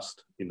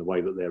robust in the way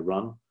that they're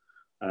run.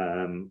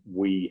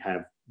 We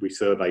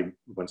surveyed,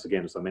 once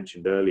again, as I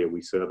mentioned earlier,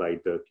 we surveyed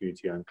the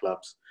community-owned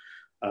clubs.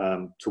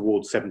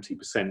 Towards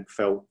 70%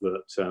 felt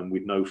that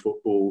with no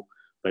football,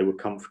 they were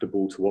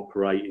comfortable to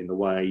operate in the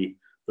way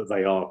that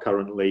they are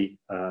currently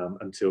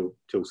until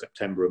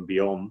September and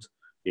beyond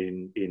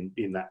in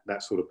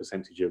that sort of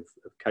percentage of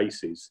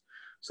cases.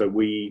 So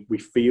we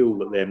feel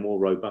that they're more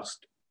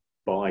robust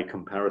by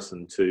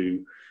comparison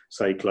to,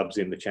 say, clubs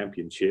in the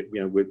Championship,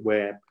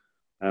 where,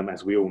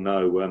 as we all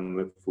know,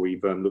 if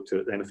we've looked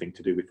at anything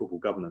to do with football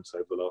governance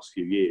over the last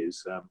few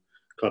years,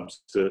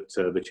 clubs at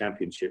the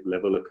Championship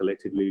level are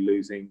collectively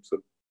losing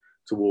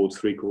towards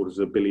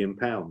 £750 million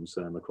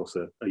across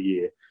a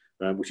year,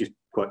 which is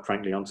quite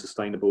frankly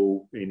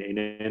unsustainable in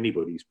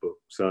anybody's book.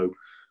 So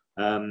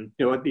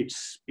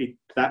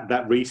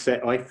That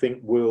reset, I think,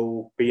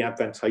 will be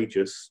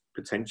advantageous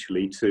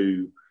potentially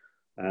to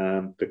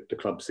the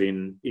clubs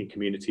in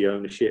community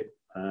ownership.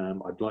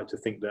 I'd like to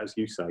think that, as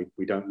you say,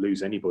 we don't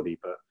lose anybody,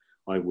 but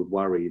I would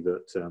worry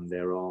that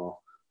there are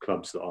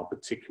clubs that are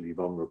particularly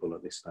vulnerable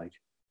at this stage.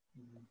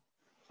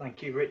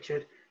 Thank you,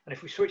 Richard. And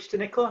if we switch to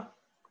Nicola?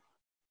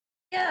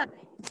 Yeah,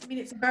 I mean,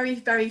 it's a very,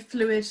 very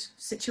fluid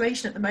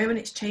situation at the moment.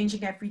 It's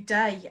changing every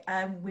day.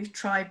 We've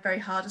tried very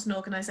hard as an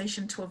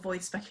organisation to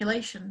avoid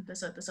speculation.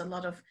 There's a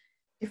lot of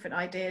different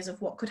ideas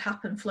of what could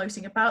happen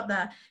floating about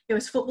there. You know,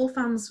 as football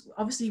fans,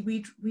 obviously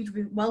we'd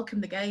welcome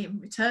the game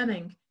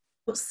returning,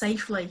 but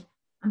safely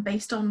and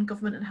based on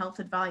government and health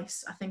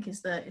advice, I think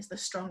is the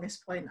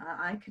strongest point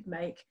I could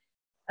make.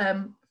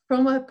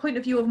 From a point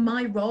of view of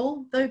my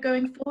role, though,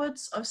 going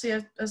forwards, obviously,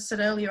 as I said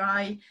earlier,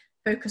 I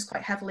focus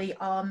quite heavily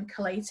on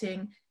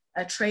collating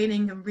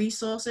training and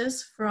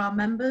resources for our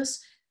members,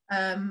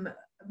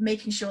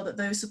 making sure that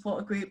those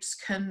supporter groups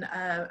can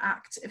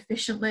act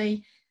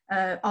efficiently,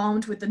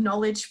 armed with the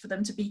knowledge for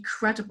them to be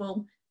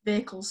credible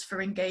vehicles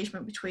for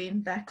engagement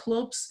between their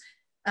clubs.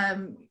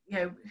 You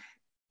know,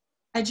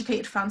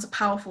 educated fans are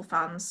powerful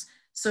fans,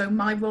 so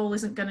my role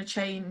isn't going to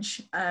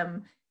change.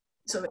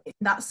 So in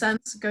that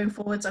sense, going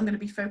forwards, I'm going to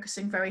be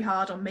focusing very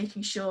hard on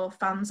making sure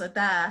fans are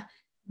there,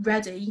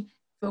 ready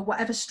for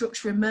whatever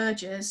structure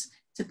emerges,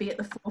 to be at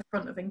the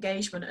forefront of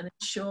engagement and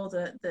ensure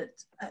that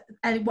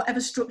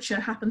whatever structure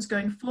happens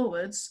going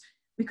forwards,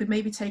 we could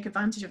maybe take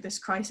advantage of this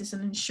crisis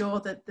and ensure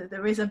that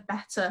there is a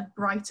better,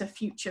 brighter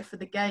future for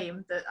the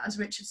game that, as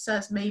Richard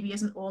says, maybe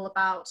isn't all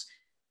about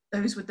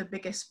those with the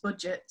biggest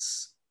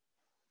budgets.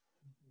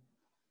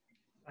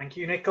 Thank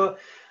you, Nicola.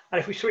 And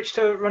if we switch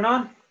to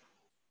Ronan?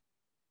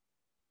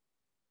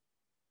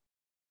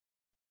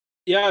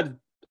 Yeah,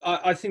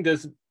 I think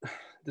there's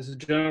a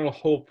general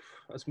hope,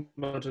 as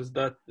much as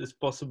that is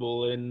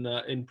possible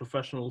in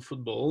professional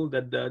football,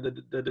 that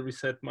the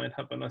reset might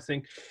happen. I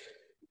think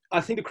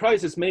the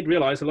crisis made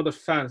realize a lot of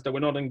fans that were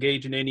not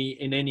engaged in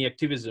any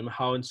activism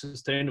how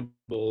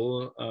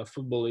unsustainable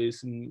football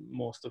is in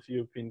most of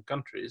European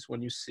countries.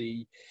 When you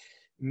see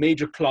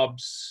major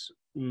clubs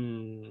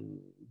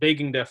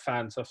begging their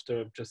fans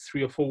after just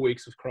 3 or 4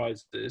 weeks of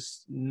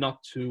crisis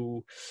not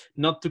to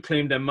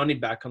claim their money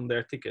back on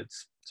their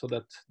tickets so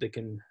that they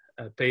can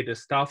pay their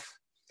staff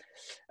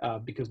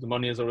because the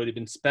money has already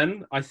been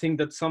spent. I think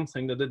that's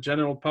something that the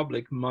general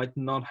public might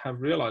not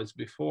have realized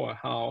before,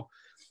 how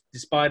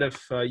despite of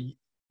a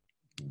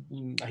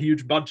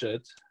huge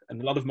budget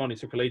and a lot of money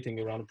circulating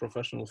around a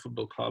professional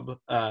football club,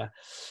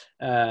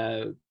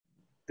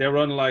 they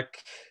run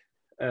like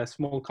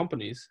small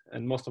companies,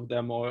 and most of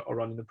them are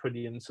run in a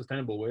pretty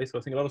unsustainable way. So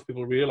I think a lot of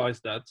people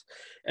realize that,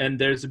 and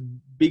there's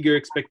bigger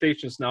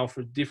expectations now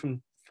for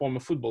different form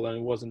of football than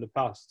it was in the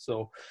past.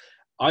 So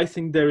I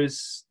think there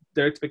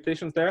are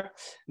expectations there.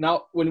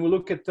 Now, when we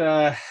look at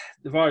the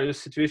various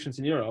situations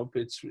in Europe,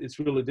 it's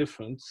really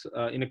different.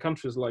 In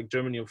countries like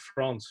Germany or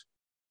France,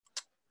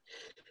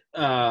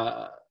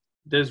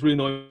 there's really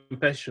no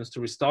impatience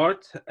to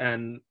restart,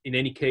 and in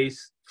any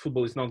case,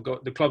 football is not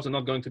the clubs are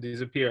not going to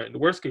disappear. In the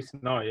worst case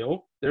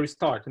scenario, they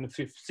restart in the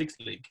 5th,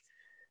 6th league.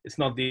 It's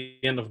not the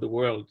end of the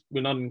world.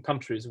 We're not in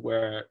countries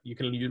where you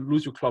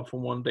lose your club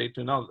from one day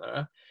to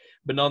another.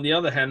 But on the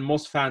other hand,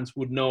 most fans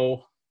would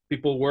know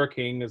people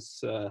working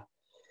as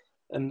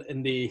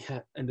in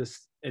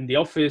the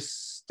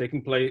office,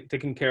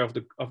 taking care of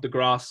the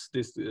grass,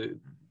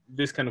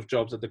 this kind of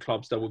jobs at the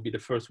clubs, that would be the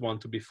first one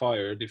to be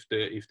fired if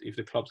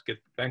the clubs get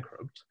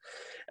bankrupt.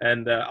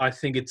 And I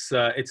think it's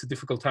a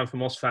difficult time for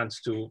most fans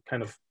to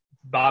kind of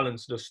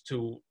balance those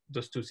two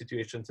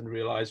situations and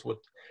realize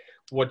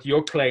what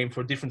your claim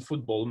for different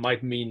football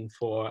might mean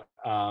for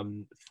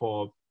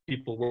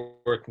people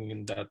working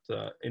in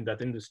that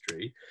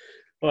industry.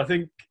 But I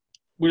think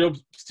we're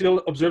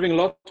still observing a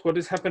lot what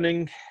is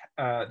happening.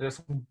 There's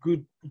some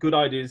good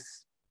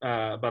ideas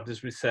about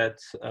this reset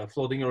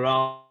floating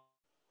around.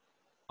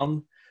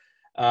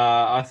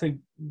 I think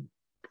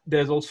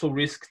there's also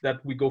risk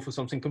that we go for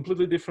something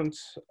completely different.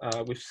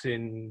 We've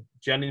seen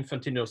Gianni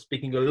Infantino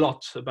speaking a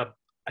lot about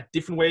a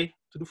different way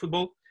to do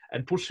football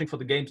and pushing for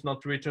the games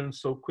not to return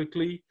so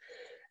quickly,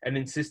 and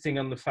insisting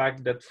on the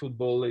fact that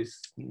football is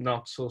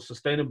not so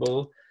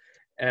sustainable.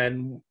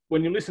 And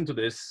when you listen to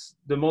this,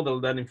 the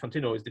model that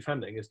Infantino is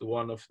defending is the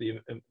one of the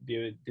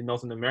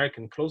Northern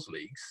American closed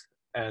leagues.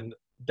 And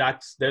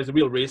there's a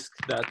real risk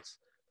that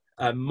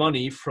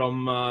money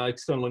from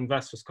external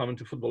investors coming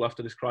to football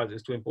after this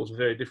crisis to impose a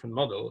very different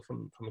model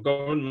from a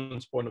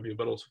government's point of view,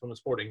 but also from a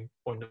sporting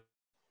point of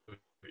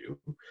view.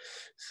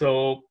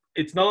 So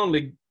it's not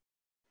only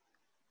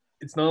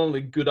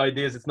good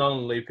ideas, it's not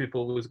only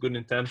people with good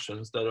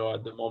intentions that are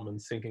at the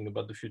moment thinking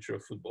about the future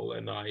of football.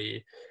 And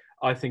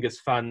I think as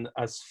fan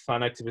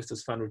activists,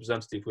 as fan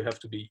representatives, we have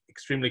to be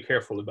extremely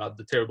careful about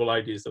the terrible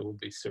ideas that will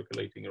be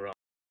circulating around.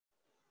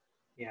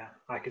 Yeah,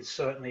 I could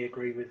certainly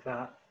agree with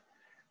that.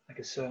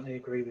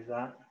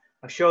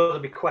 I'm sure there'll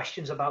be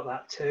questions about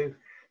that too.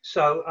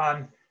 So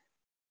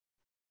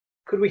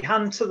Could we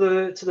hand to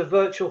the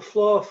virtual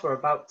floor for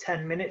about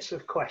 10 minutes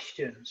of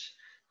questions?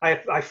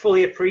 I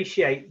fully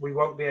appreciate we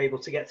won't be able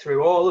to get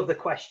through all of the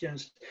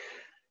questions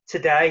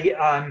today.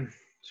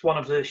 It's one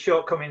of the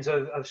shortcomings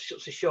of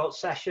such a short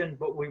session,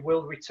 but we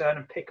will return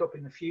and pick up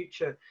in the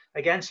future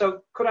again.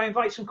 So could I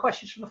invite some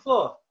questions from the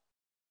floor?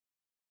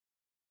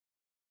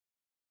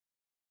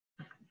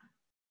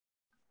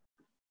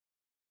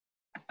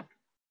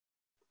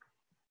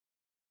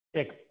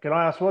 Yeah, can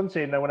I ask one,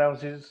 seeing no one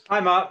else is? Hi,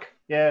 Mark.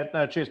 Yeah,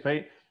 no, cheers,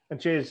 Pete. And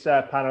cheers,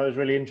 panel. It was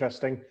really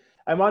interesting.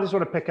 I just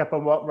want to pick up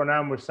on what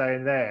Ronan was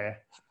saying there.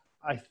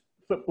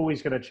 Football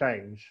is going to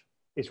change.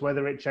 It's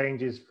whether it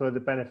changes for the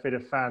benefit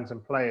of fans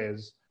and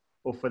players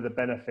or for the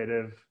benefit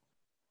of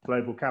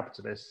global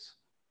capitalists.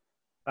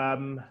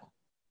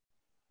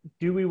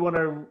 Do we want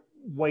to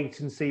wait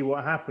and see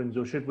what happens,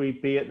 or should we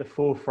be at the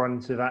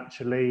forefront of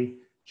actually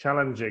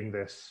challenging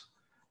this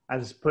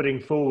and putting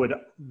forward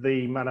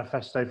the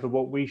manifesto for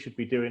what we should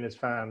be doing as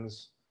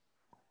fans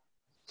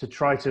to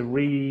try to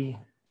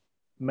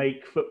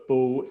remake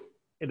football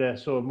in a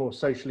sort of more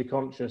socially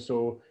conscious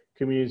or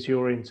community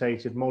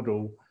orientated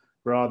model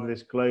rather than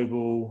this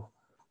global,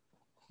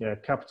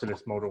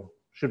 capitalist model?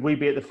 Should we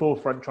be at the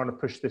forefront trying to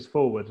push this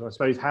forward? I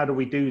suppose, how do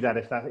we do that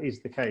if that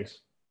is the case?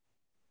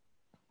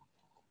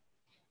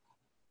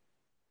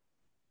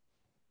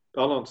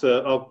 I'll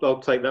answer.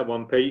 I'll take that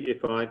one, Pete,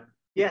 if I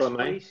Yes, if I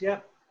may. please. Yeah.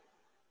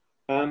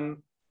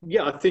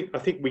 Yeah, I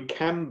think we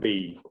can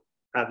be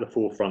at the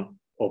forefront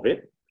of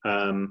it.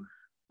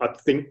 I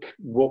think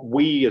what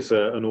we as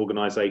an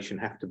organisation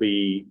have to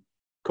be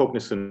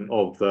cognizant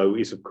of, though,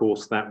 is of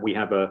course that we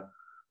have a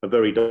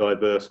very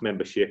diverse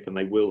membership, and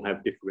they will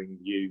have differing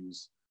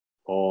views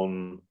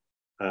on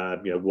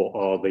what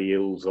are the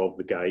ills of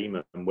the game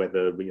and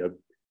whether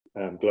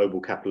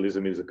global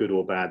capitalism is a good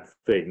or bad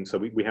thing. So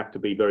we have to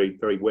be very,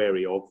 very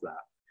wary of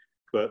that.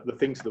 But the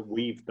things that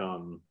we've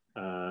done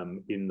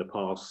in the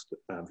past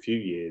few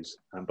years,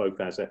 both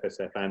as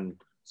FSF and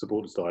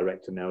supporters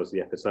director now as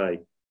the FSA,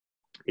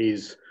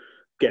 is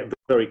get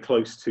very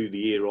close to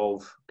the ear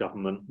of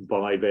government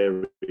by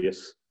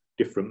various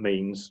different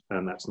means.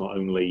 And that's not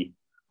only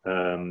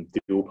the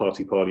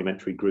all-party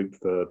parliamentary group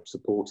for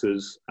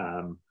supporters,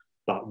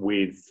 but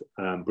with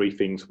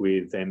briefings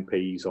with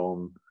MPs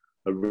on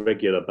a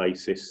regular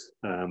basis.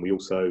 We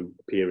also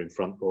appear in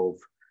front of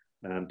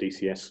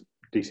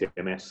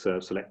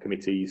DCMS select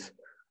committees.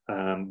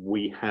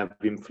 We have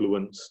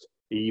influenced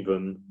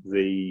even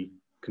the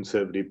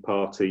Conservative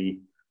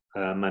Party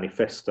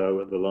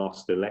manifesto at the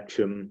last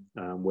election,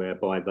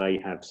 whereby they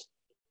have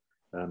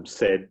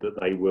said that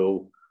they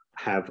will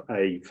have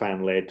a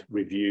fan-led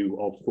review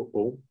of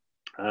football.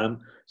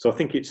 So I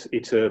think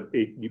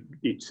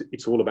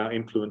it's all about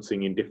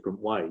influencing in different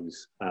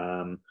ways.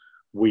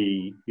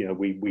 We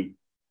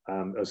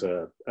as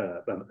a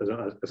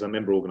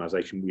member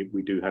organisation,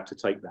 we do have to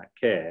take that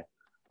care.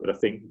 But I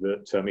think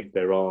that if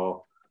there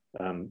are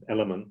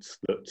elements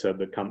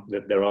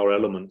that there are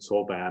elements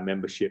of our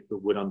membership that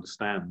would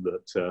understand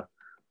that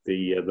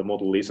the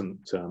model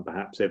isn't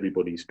perhaps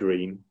everybody's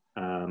dream,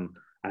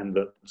 and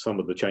that some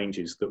of the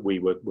changes that we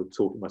were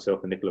talking,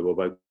 myself and Nicola were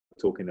both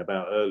talking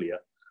about earlier,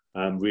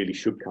 really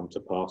should come to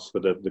pass for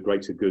the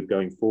greater good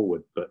going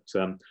forward. But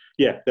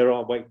yeah, there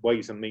are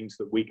ways and means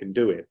that we can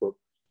do it, but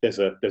there's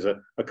a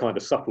kind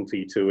of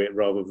subtlety to it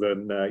rather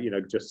than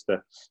just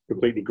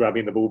completely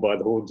grabbing the bull by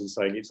the horns and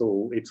saying it's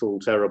all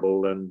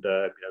terrible and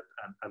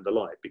and the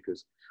like,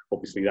 because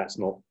obviously that's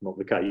not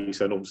the case,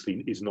 and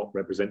obviously is not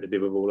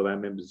representative of all of our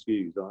members'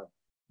 views either.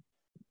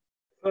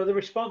 Further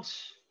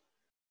response?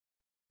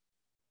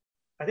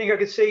 I think I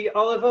could see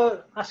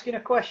Oliver asking a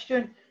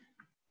question.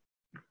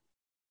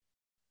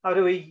 How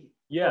do we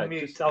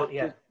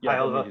unmute? Hi,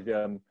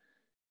 Oliver.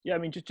 Yeah, I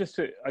mean, just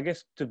to, I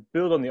guess, to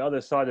build on the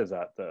other side of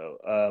that, though,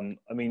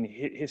 I mean,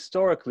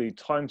 historically,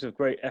 times of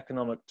great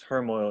economic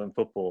turmoil in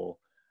football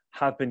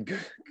have been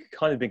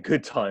kind of been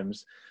good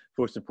times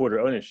for supporter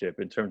ownership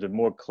in terms of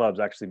more clubs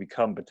actually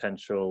become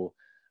potential,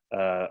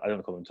 I don't want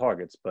to call them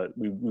targets, but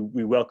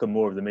we welcome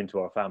more of them into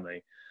our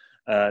family.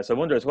 So I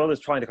wonder, as well as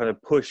trying to kind of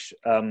push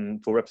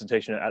for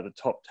representation at the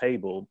top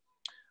table,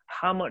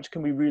 how much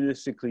can we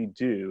realistically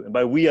do? And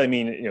by we, I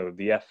mean,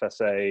 the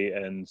FSA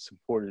and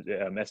supported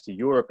SD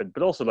Europe,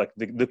 but also like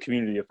the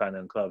community of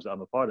fan-owned clubs I'm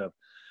a part of.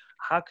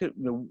 How could,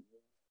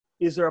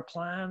 is there a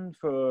plan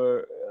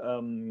for,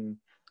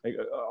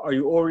 are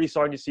you already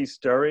starting to see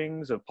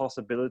stirrings of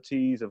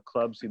possibilities of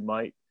clubs who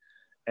might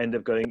end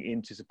up going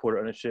into supporter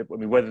ownership? I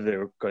mean, whether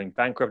they're going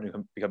bankrupt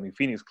and becoming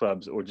Phoenix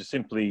clubs, or just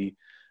simply,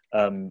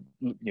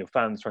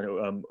 fans trying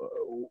to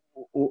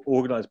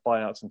organize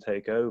buyouts and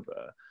take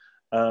over.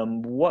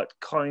 What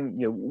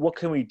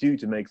can we do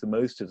to make the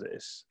most of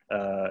this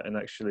and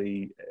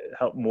actually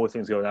help more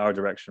things go in our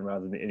direction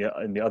rather than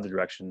in the other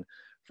direction,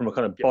 from a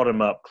kind of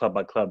bottom-up,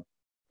 club-by-club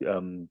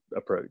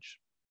approach?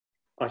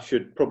 I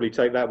should probably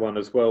take that one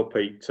as well,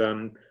 Pete.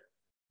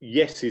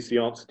 Yes is the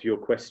answer to your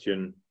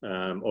question,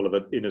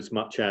 Oliver, in as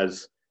much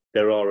as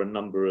there are a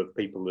number of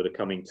people that are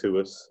coming to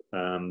us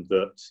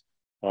that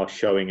are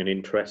showing an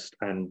interest,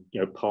 and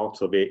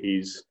part of it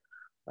is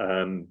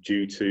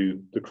due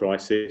to the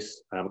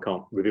crisis. I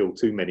can't reveal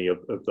too many of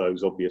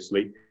those,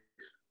 obviously.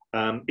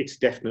 It's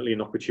definitely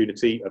an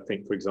opportunity. I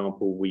think, for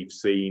example, we've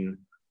seen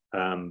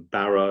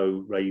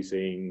Barrow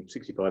raising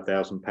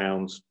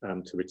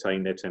 £65,000 to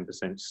retain their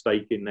 10%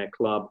 stake in their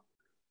club.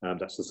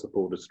 That's the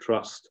Supporters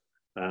Trust.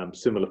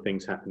 Similar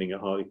things happening at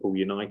Hartlepool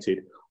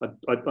United.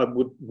 I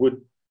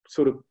would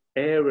sort of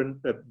err, and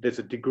there's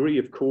a degree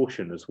of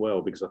caution as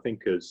well, because I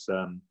think, as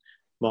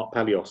Mark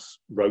Palios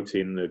wrote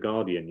in The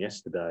Guardian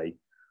yesterday,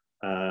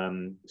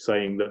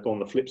 saying that on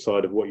the flip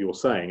side of what you're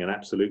saying, and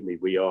absolutely,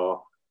 we are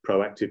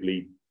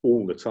proactively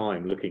all the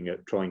time looking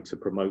at trying to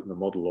promote the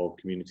model of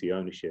community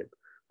ownership,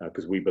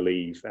 because we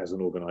believe as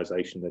an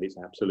organisation that it's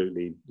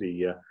absolutely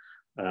the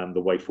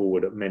way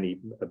forward at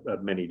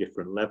many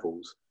different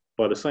levels.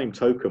 By the same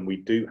token, we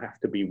do have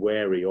to be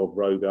wary of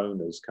rogue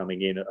owners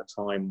coming in at a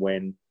time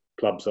when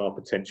clubs are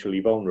potentially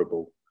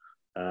vulnerable.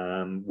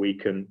 We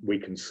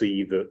can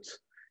see that,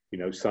 you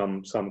know,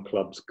 some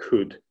clubs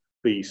could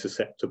be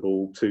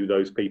susceptible to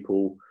those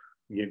people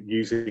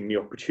using the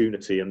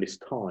opportunity and this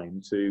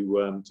time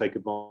to take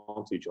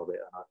advantage of it.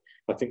 And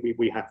I think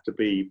we have to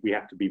be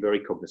very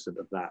cognizant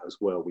of that as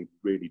well. We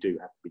really do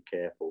have to be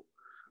careful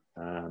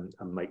and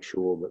make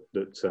sure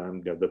that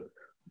you know,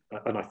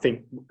 and I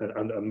think,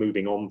 and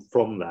moving on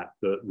from that,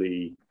 that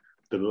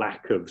the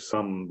lack of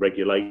some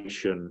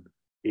regulation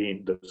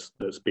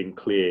that's been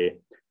clear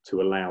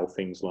to allow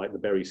things like the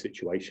Bury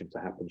situation to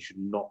happen should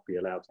not be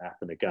allowed to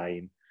happen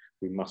again.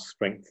 We must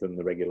strengthen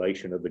the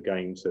regulation of the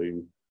game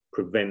to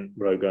prevent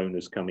rogue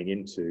owners coming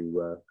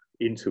into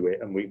it.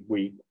 And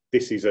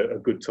this is a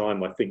good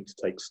time, I think, to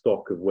take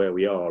stock of where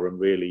we are and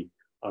really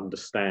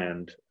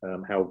understand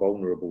how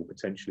vulnerable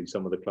potentially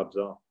some of the clubs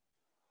are.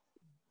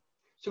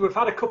 So we've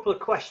had a couple of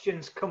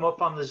questions come up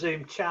on the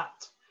Zoom chat,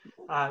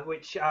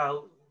 which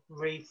I'll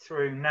read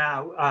through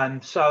now.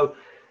 So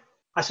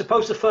I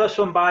suppose the first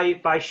one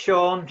by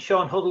Sean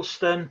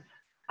Huddleston,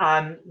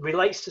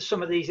 relates to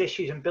some of these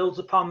issues and builds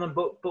upon them,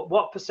 but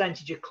what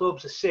percentage of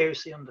clubs are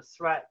seriously under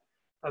threat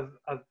of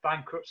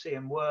bankruptcy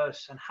and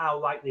worse, and how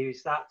likely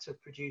is that to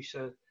produce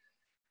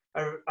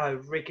a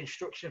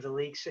reconstruction of the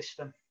league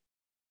system?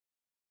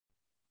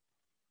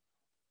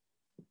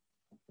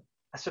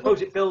 I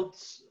suppose it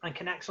builds and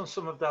connects on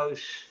some of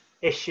those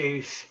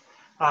issues.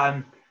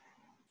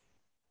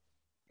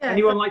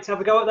 Anyone like to have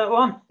a go at that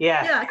one?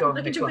 Yeah, I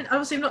can jump in.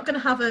 Obviously, I'm not going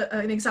to have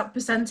an exact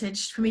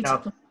percentage for me to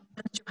put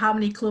how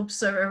many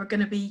clubs are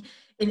going to be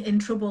in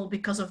trouble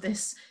because of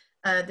this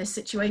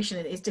situation.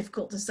 It is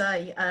difficult to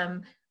say.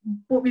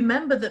 But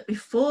remember that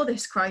before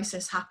this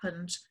crisis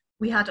happened,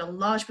 we had a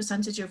large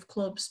percentage of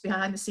clubs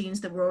behind the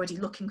scenes that were already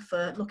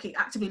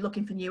actively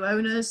looking for new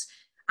owners,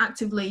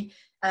 actively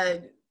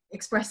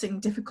expressing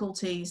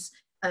difficulties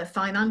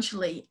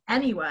financially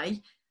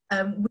anyway.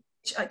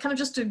 Which, kind of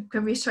just to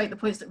reiterate the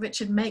points that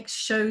Richard makes,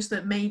 shows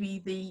that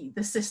maybe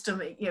the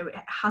system, you know,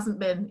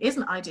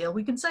 isn't ideal.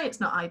 We can say it's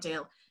not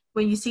ideal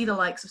when you see the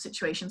likes of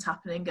situations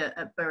happening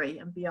at Bury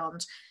and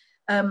beyond.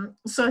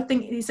 So I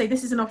think you say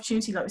this is an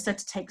opportunity, like we said,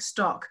 to take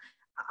stock.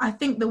 I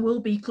think there will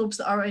be clubs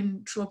that are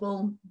in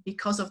trouble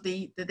because of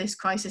this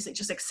crisis. It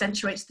just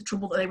accentuates the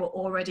trouble that they were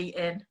already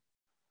in.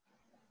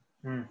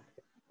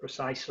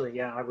 Precisely,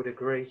 yeah, I would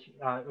agree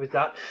with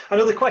that.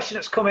 Another question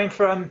that's come in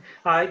from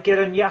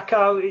Giran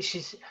Yako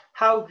is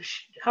how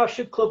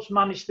should clubs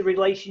manage the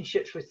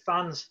relationships with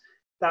fans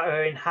that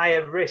are in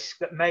higher risk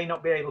that may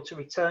not be able to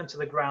return to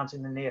the grounds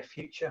in the near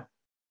future?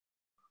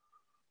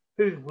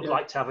 Who would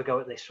like to have a go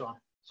at this one?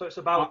 So it's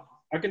about...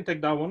 I can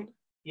take that one.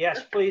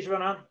 Yes, please,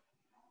 Ronan.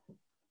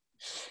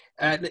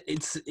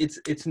 It's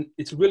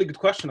a really good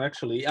question,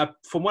 actually.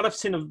 From what I've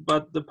seen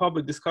about the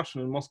public discussion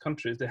in most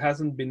countries, there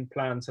hasn't been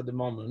plans at the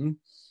moment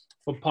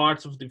for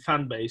parts of the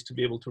fan base to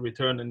be able to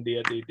return, and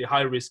the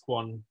high risk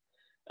one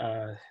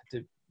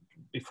to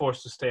be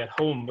forced to stay at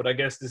home. But I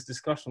guess this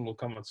discussion will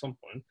come at some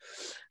point.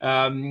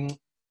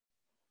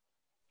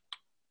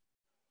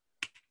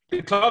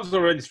 The clubs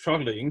are already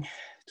struggling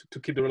to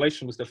keep the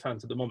relation with their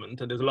fans at the moment,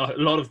 and there's a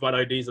lot of bad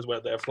ideas as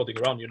well. They're floating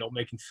around, you know,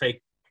 making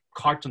fake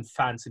carton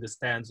fans in the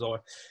stands,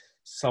 or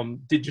some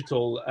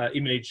digital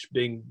image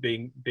being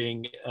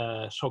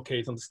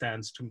showcased on the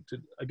stands to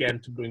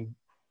bring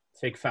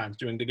fake fans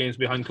during the games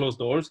behind closed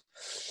doors,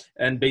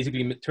 and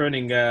basically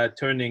turning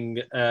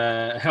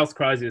a health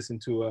crisis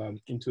into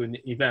an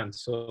event.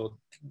 So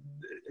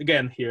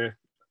again, here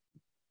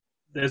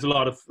there's a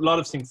lot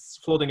of things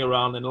floating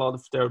around and a lot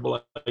of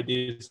terrible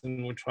ideas,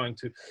 and we're trying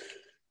to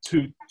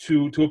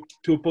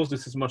oppose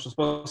this as much as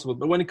possible.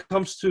 But when it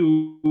comes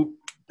to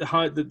the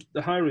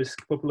high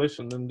risk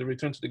population and the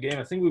return to the game,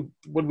 I think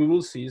what we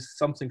will see is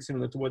something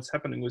similar to what's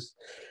happening with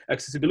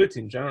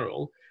accessibility in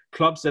general.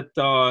 Clubs that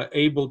are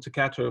able to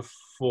cater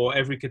for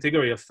every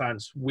category of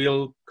fans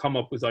will come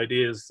up with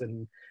ideas,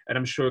 and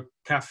I'm sure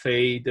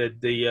CAFE,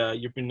 the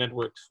European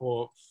Network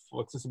for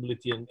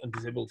Accessibility and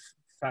Disabled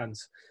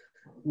Fans,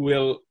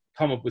 will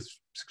come up with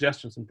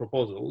suggestions and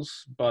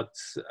proposals. But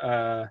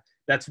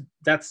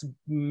that's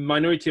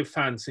minority of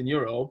fans in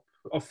Europe,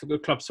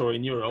 clubs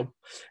in Europe,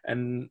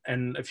 and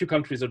a few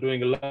countries are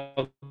doing a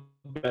lot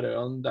better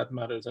on that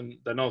matters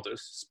than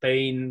others.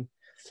 Spain,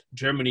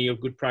 Germany are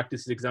good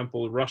practices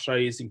example. Russia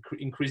is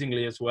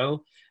increasingly as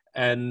well,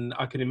 and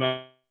I can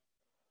imagine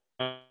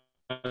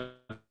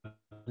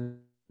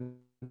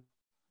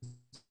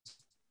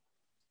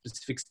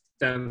specific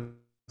stance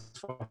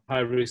for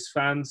high-risk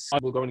fans.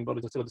 Governing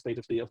bodies are still at the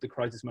state of the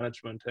crisis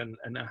management, and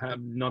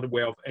I'm not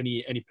aware of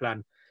any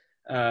plan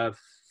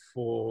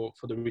for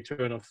the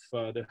return of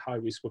the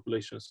high-risk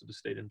populations to the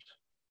stadiums.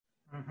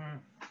 Mm-hmm.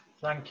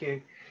 Thank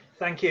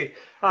you.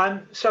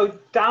 So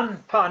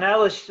Dan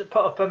Parnell has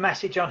put up a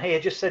message on here,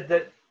 just said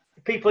that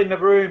people in the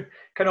room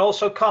can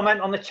also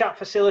comment on the chat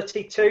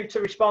facility too to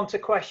respond to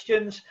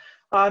questions.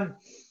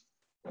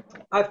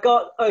 I've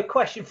got a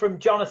question from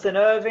Jonathan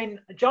Irvine.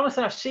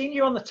 Jonathan, I've seen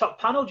you on the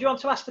top panel. Do you want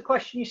to ask the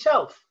question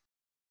yourself?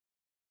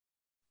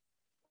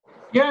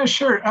 Yeah,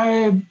 sure.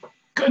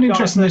 Got an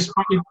interest in this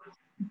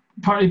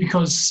partly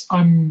because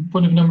I'm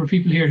one of a number of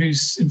people here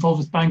who's involved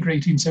with Bangor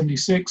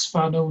 1876,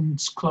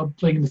 fan-owned club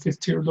playing in the 5th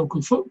tier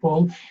local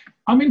football.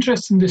 I'm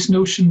interested in this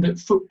notion that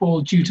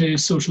football, due to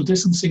social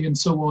distancing and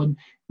so on,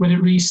 when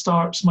it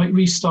restarts, might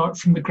restart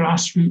from the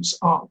grassroots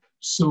up.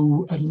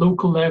 So at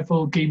local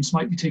level, games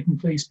might be taking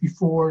place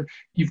before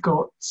you've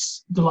got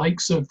the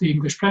likes of the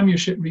English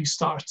Premiership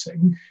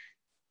restarting.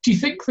 Do you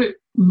think that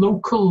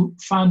local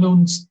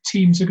fan-owned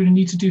teams are going to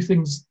need to do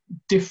things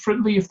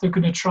differently if they're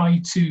going to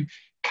try to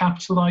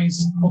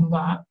capitalise on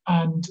that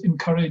and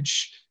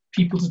encourage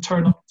people to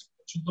turn up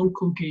to a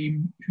local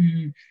game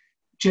who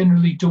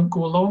generally don't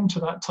go along to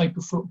that type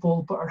of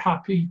football but are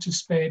happy to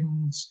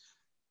spend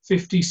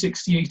 50,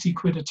 60, 80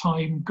 quid a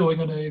time going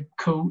on a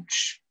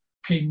coach,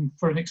 paying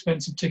for an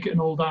expensive ticket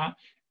and all that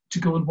to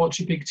go and watch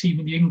a big team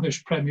in the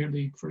English Premier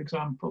League, for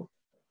example?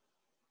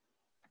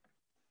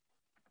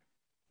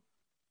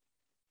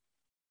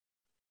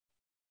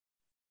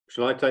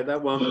 Shall I take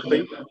that one,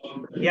 Pete?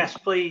 Yes,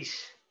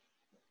 please.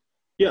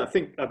 Yeah, I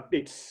think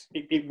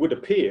it would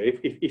appear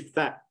if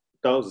that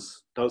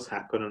does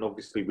happen, and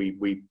obviously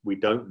we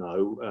don't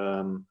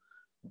know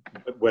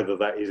whether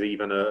that is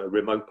even a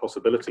remote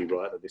possibility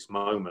right at this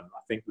moment.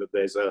 I think that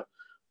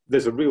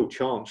there's a real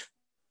chance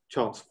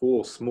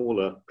for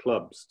smaller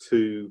clubs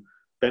to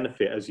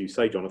benefit, as you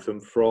say,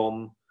 Jonathan,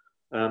 from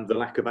the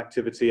lack of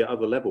activity at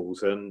other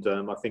levels. And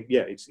I think,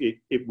 yeah,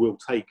 it will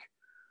take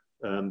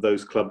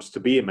those clubs to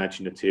be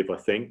imaginative, I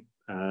think.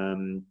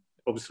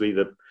 Obviously,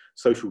 the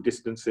social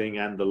distancing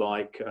and the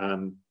like,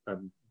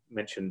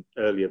 mentioned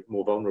earlier,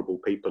 more vulnerable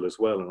people as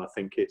well. And I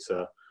think it's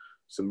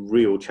some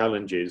real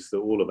challenges that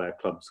all of our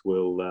clubs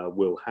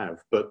will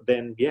have. But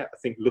then, yeah, I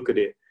think look at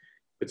it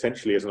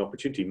potentially as an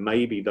opportunity.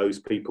 Maybe those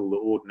people that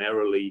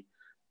ordinarily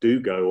do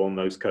go on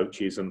those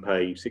coaches and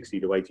pay 60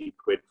 to 80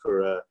 quid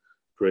for a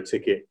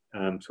ticket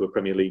to a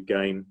Premier League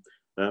game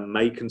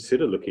may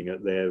consider looking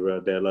at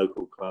their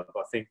local club.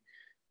 I think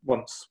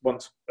once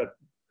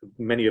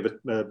many of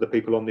the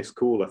people on this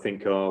call, I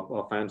think,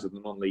 are fans of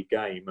the non-league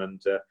game, and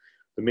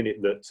the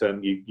minute that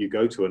you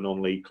go to a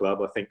non-league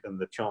club, I think, and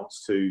the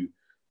chance to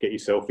get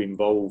yourself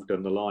involved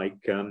and the like,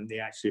 it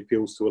actually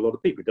appeals to a lot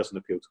of people. It doesn't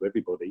appeal to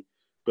everybody,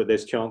 but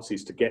there's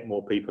chances to get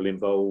more people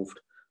involved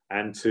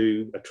and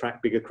to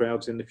attract bigger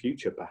crowds in the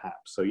future,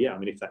 perhaps. So yeah, I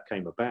mean, if that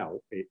came about,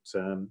 it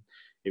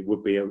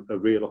would be a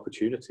real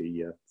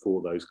opportunity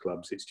for those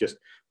clubs. It's just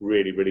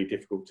really, really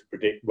difficult to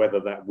predict whether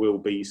that will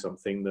be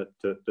something that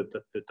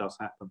does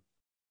happen.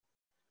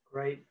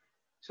 Great.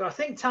 So I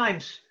think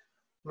time's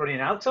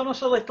running out on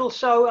us a little.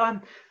 So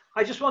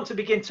I just want to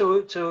begin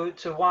to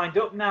wind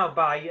up now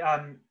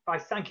by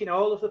thanking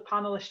all of the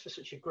panelists for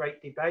such a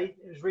great debate.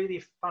 It was really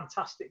a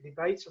fantastic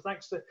debate. So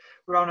thanks to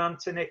Ronan,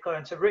 to Nicola,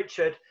 and to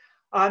Richard.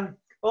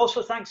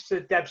 Also, thanks to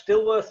Deb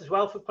Stillworth as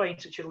well for playing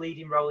such a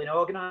leading role in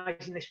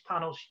organising this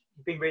panel.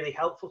 You've been really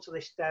helpful to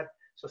this, Deb.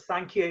 So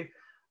thank you.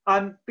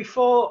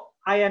 Before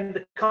I end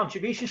the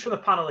contributions from the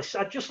panelists,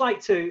 I'd just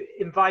like to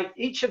invite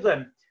each of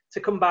them to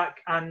come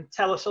back and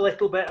tell us a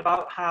little bit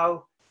about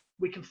how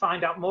we can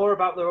find out more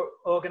about the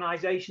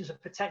organisations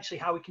and potentially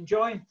how we can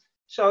join.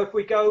 So if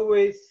we go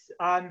with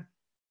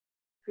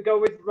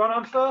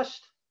Ronan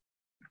first.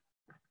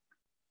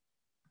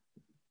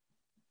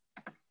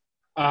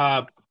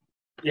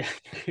 Yeah,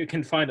 you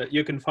can find it.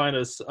 You can find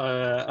us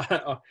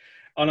on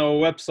our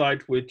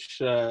website,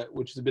 which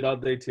is a bit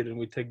outdated, and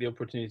we take the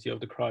opportunity of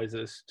the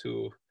crisis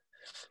to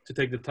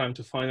take the time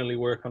to finally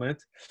work on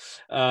it,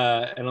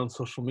 and on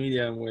social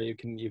media, where you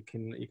can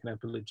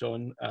happily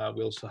join.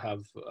 We also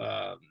have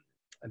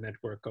a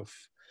network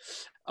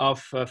of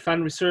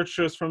fan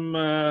researchers from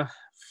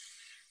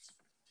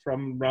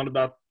around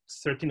about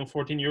 13 or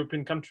 14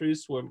 European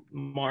countries, where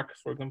Mark,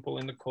 for example,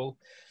 in the call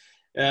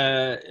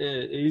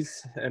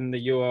is, and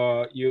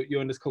you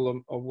in this call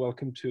are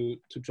welcome to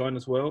join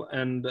as well.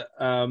 And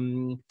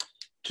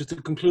just a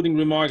concluding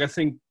remark, I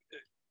think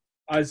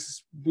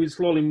as we're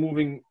slowly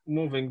moving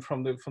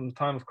from the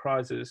time of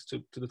crisis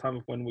to the time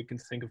of when we can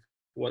think of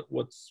what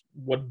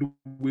do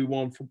we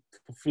want for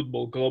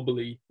football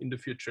globally in the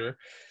future,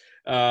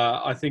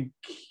 I think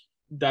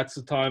that's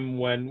the time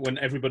when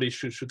everybody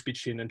should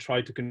pitch in and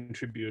try to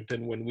contribute,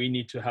 and when we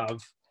need to have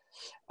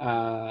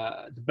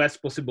the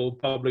best possible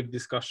public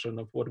discussion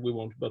of what we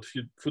want about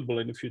football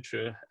in the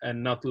future,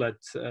 and not let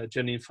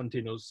Gianni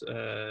Infantino's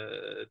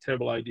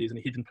terrible ideas and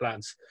hidden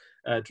plans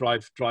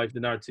drive the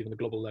narrative on a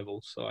global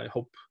level. So I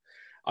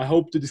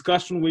hope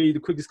the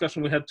quick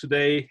discussion we had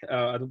today,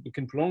 we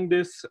can prolong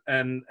this,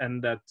 and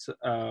that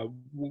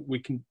we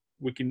can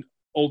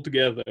all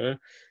together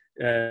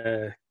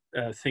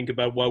think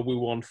about what we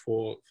want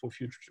for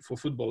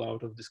football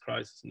out of this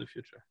crisis in the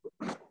future.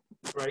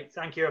 Great,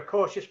 thank you. A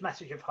cautious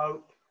message of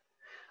hope.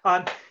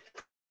 From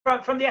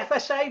the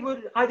FSA,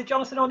 would either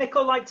Jonathan or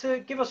Nicola like to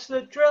give us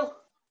the drill?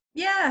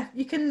 Yeah,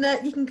 you can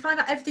find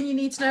out everything you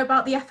need to know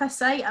about the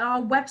FSA at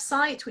our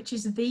website, which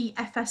is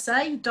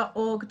thefsa.org.uk.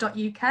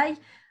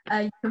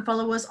 You can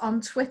follow us on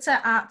Twitter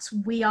at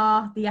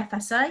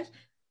WeAreTheFSA.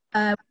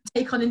 We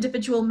take on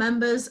individual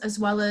members as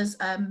well as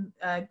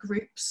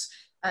groups.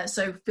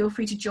 So feel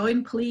free to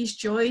join. Please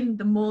join.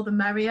 The more the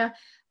merrier.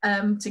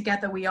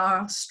 Together we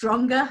are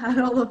stronger and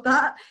all of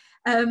that.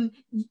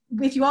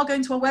 If you are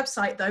going to our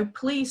website though,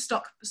 please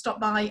stop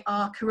by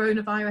our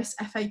coronavirus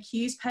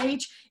FAQs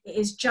page. It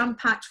is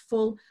jam-packed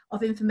full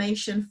of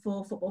information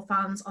for football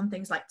fans on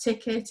things like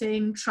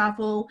ticketing,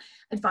 travel,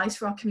 advice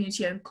for our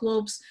community-owned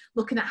clubs,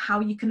 looking at how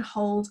you can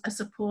hold a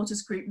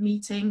supporters group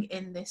meeting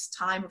in this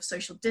time of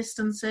social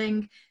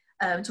distancing,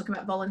 talking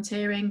about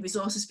volunteering,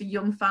 resources for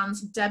young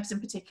fans. Debs in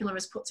particular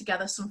has put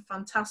together some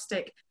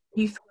fantastic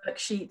youth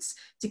worksheets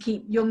to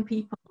keep young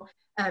people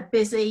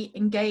busy,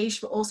 engaged,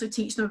 but also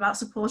teach them about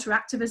supporter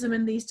activism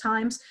in these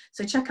times.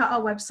 So check out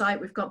our website.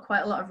 We've got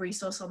quite a lot of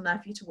resource on there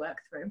for you to work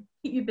through.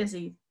 Keep you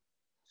busy.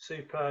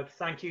 Superb.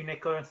 Thank you,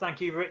 Nicola, and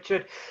thank you,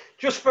 Richard.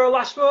 Just for a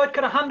last word,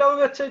 can I hand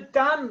over to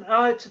Dan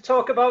to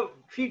talk about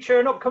future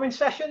and upcoming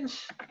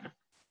sessions?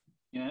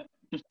 Yeah,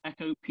 just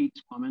echo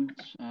Pete's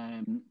comments.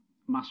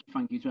 Massive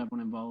thank you to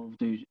everyone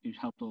involved who's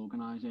helped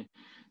organise it.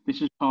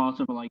 This is part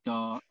of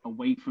our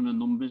Away from the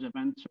Numbers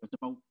event, so it's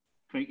about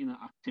creating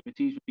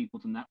activities for people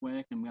to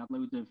network, and we had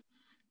loads of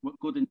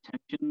good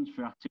intentions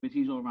for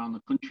activities all around the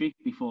country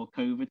before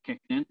COVID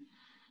kicked in.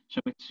 So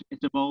it's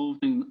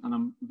evolved, and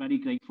I'm very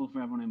grateful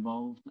for everyone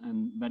involved,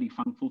 and very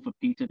thankful for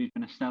Peter, who's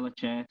been a stellar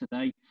chair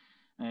today.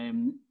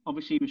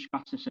 Obviously we've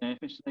scratched the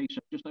surface today, so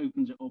it just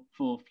opens it up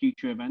for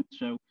future events.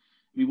 So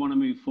if we want to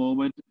move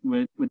forward,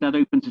 we're dead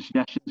open to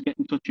suggestions. Get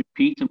in touch with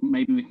Pete, and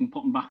maybe we can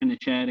put him back in the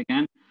chair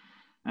again.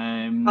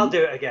 I'll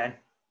do it again.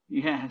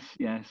 Yes.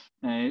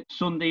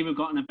 Sunday we've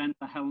got an event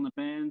that Helena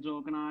Burns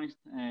organised.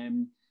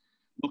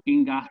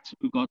 Looking at,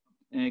 we've got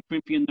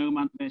Corinthian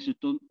Nomad versus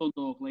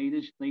Dundalk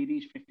ladies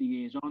 50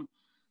 years on.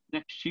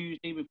 Next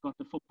Tuesday we've got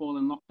the Football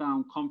in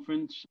Lockdown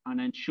conference, and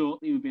then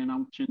shortly we'll be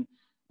announcing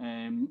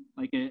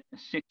like a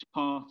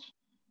 6-part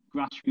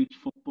grassroots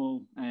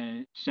football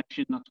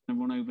session that's going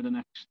to run over the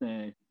next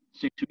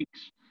 6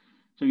 weeks.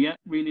 So yeah,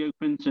 really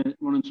open to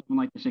running something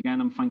like this again,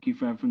 and thank you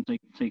for everyone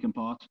taking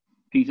part.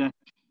 Peter,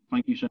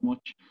 thank you so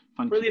much.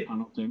 Thanks to the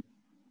panel too.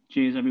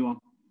 Cheers, everyone.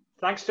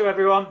 Thanks to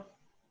everyone.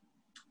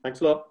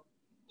 Thanks a lot.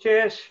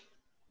 Cheers.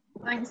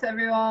 Thanks,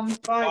 everyone.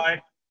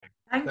 Bye.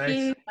 Thank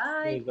you.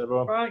 Bye. Cheers,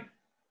 everyone. Bye.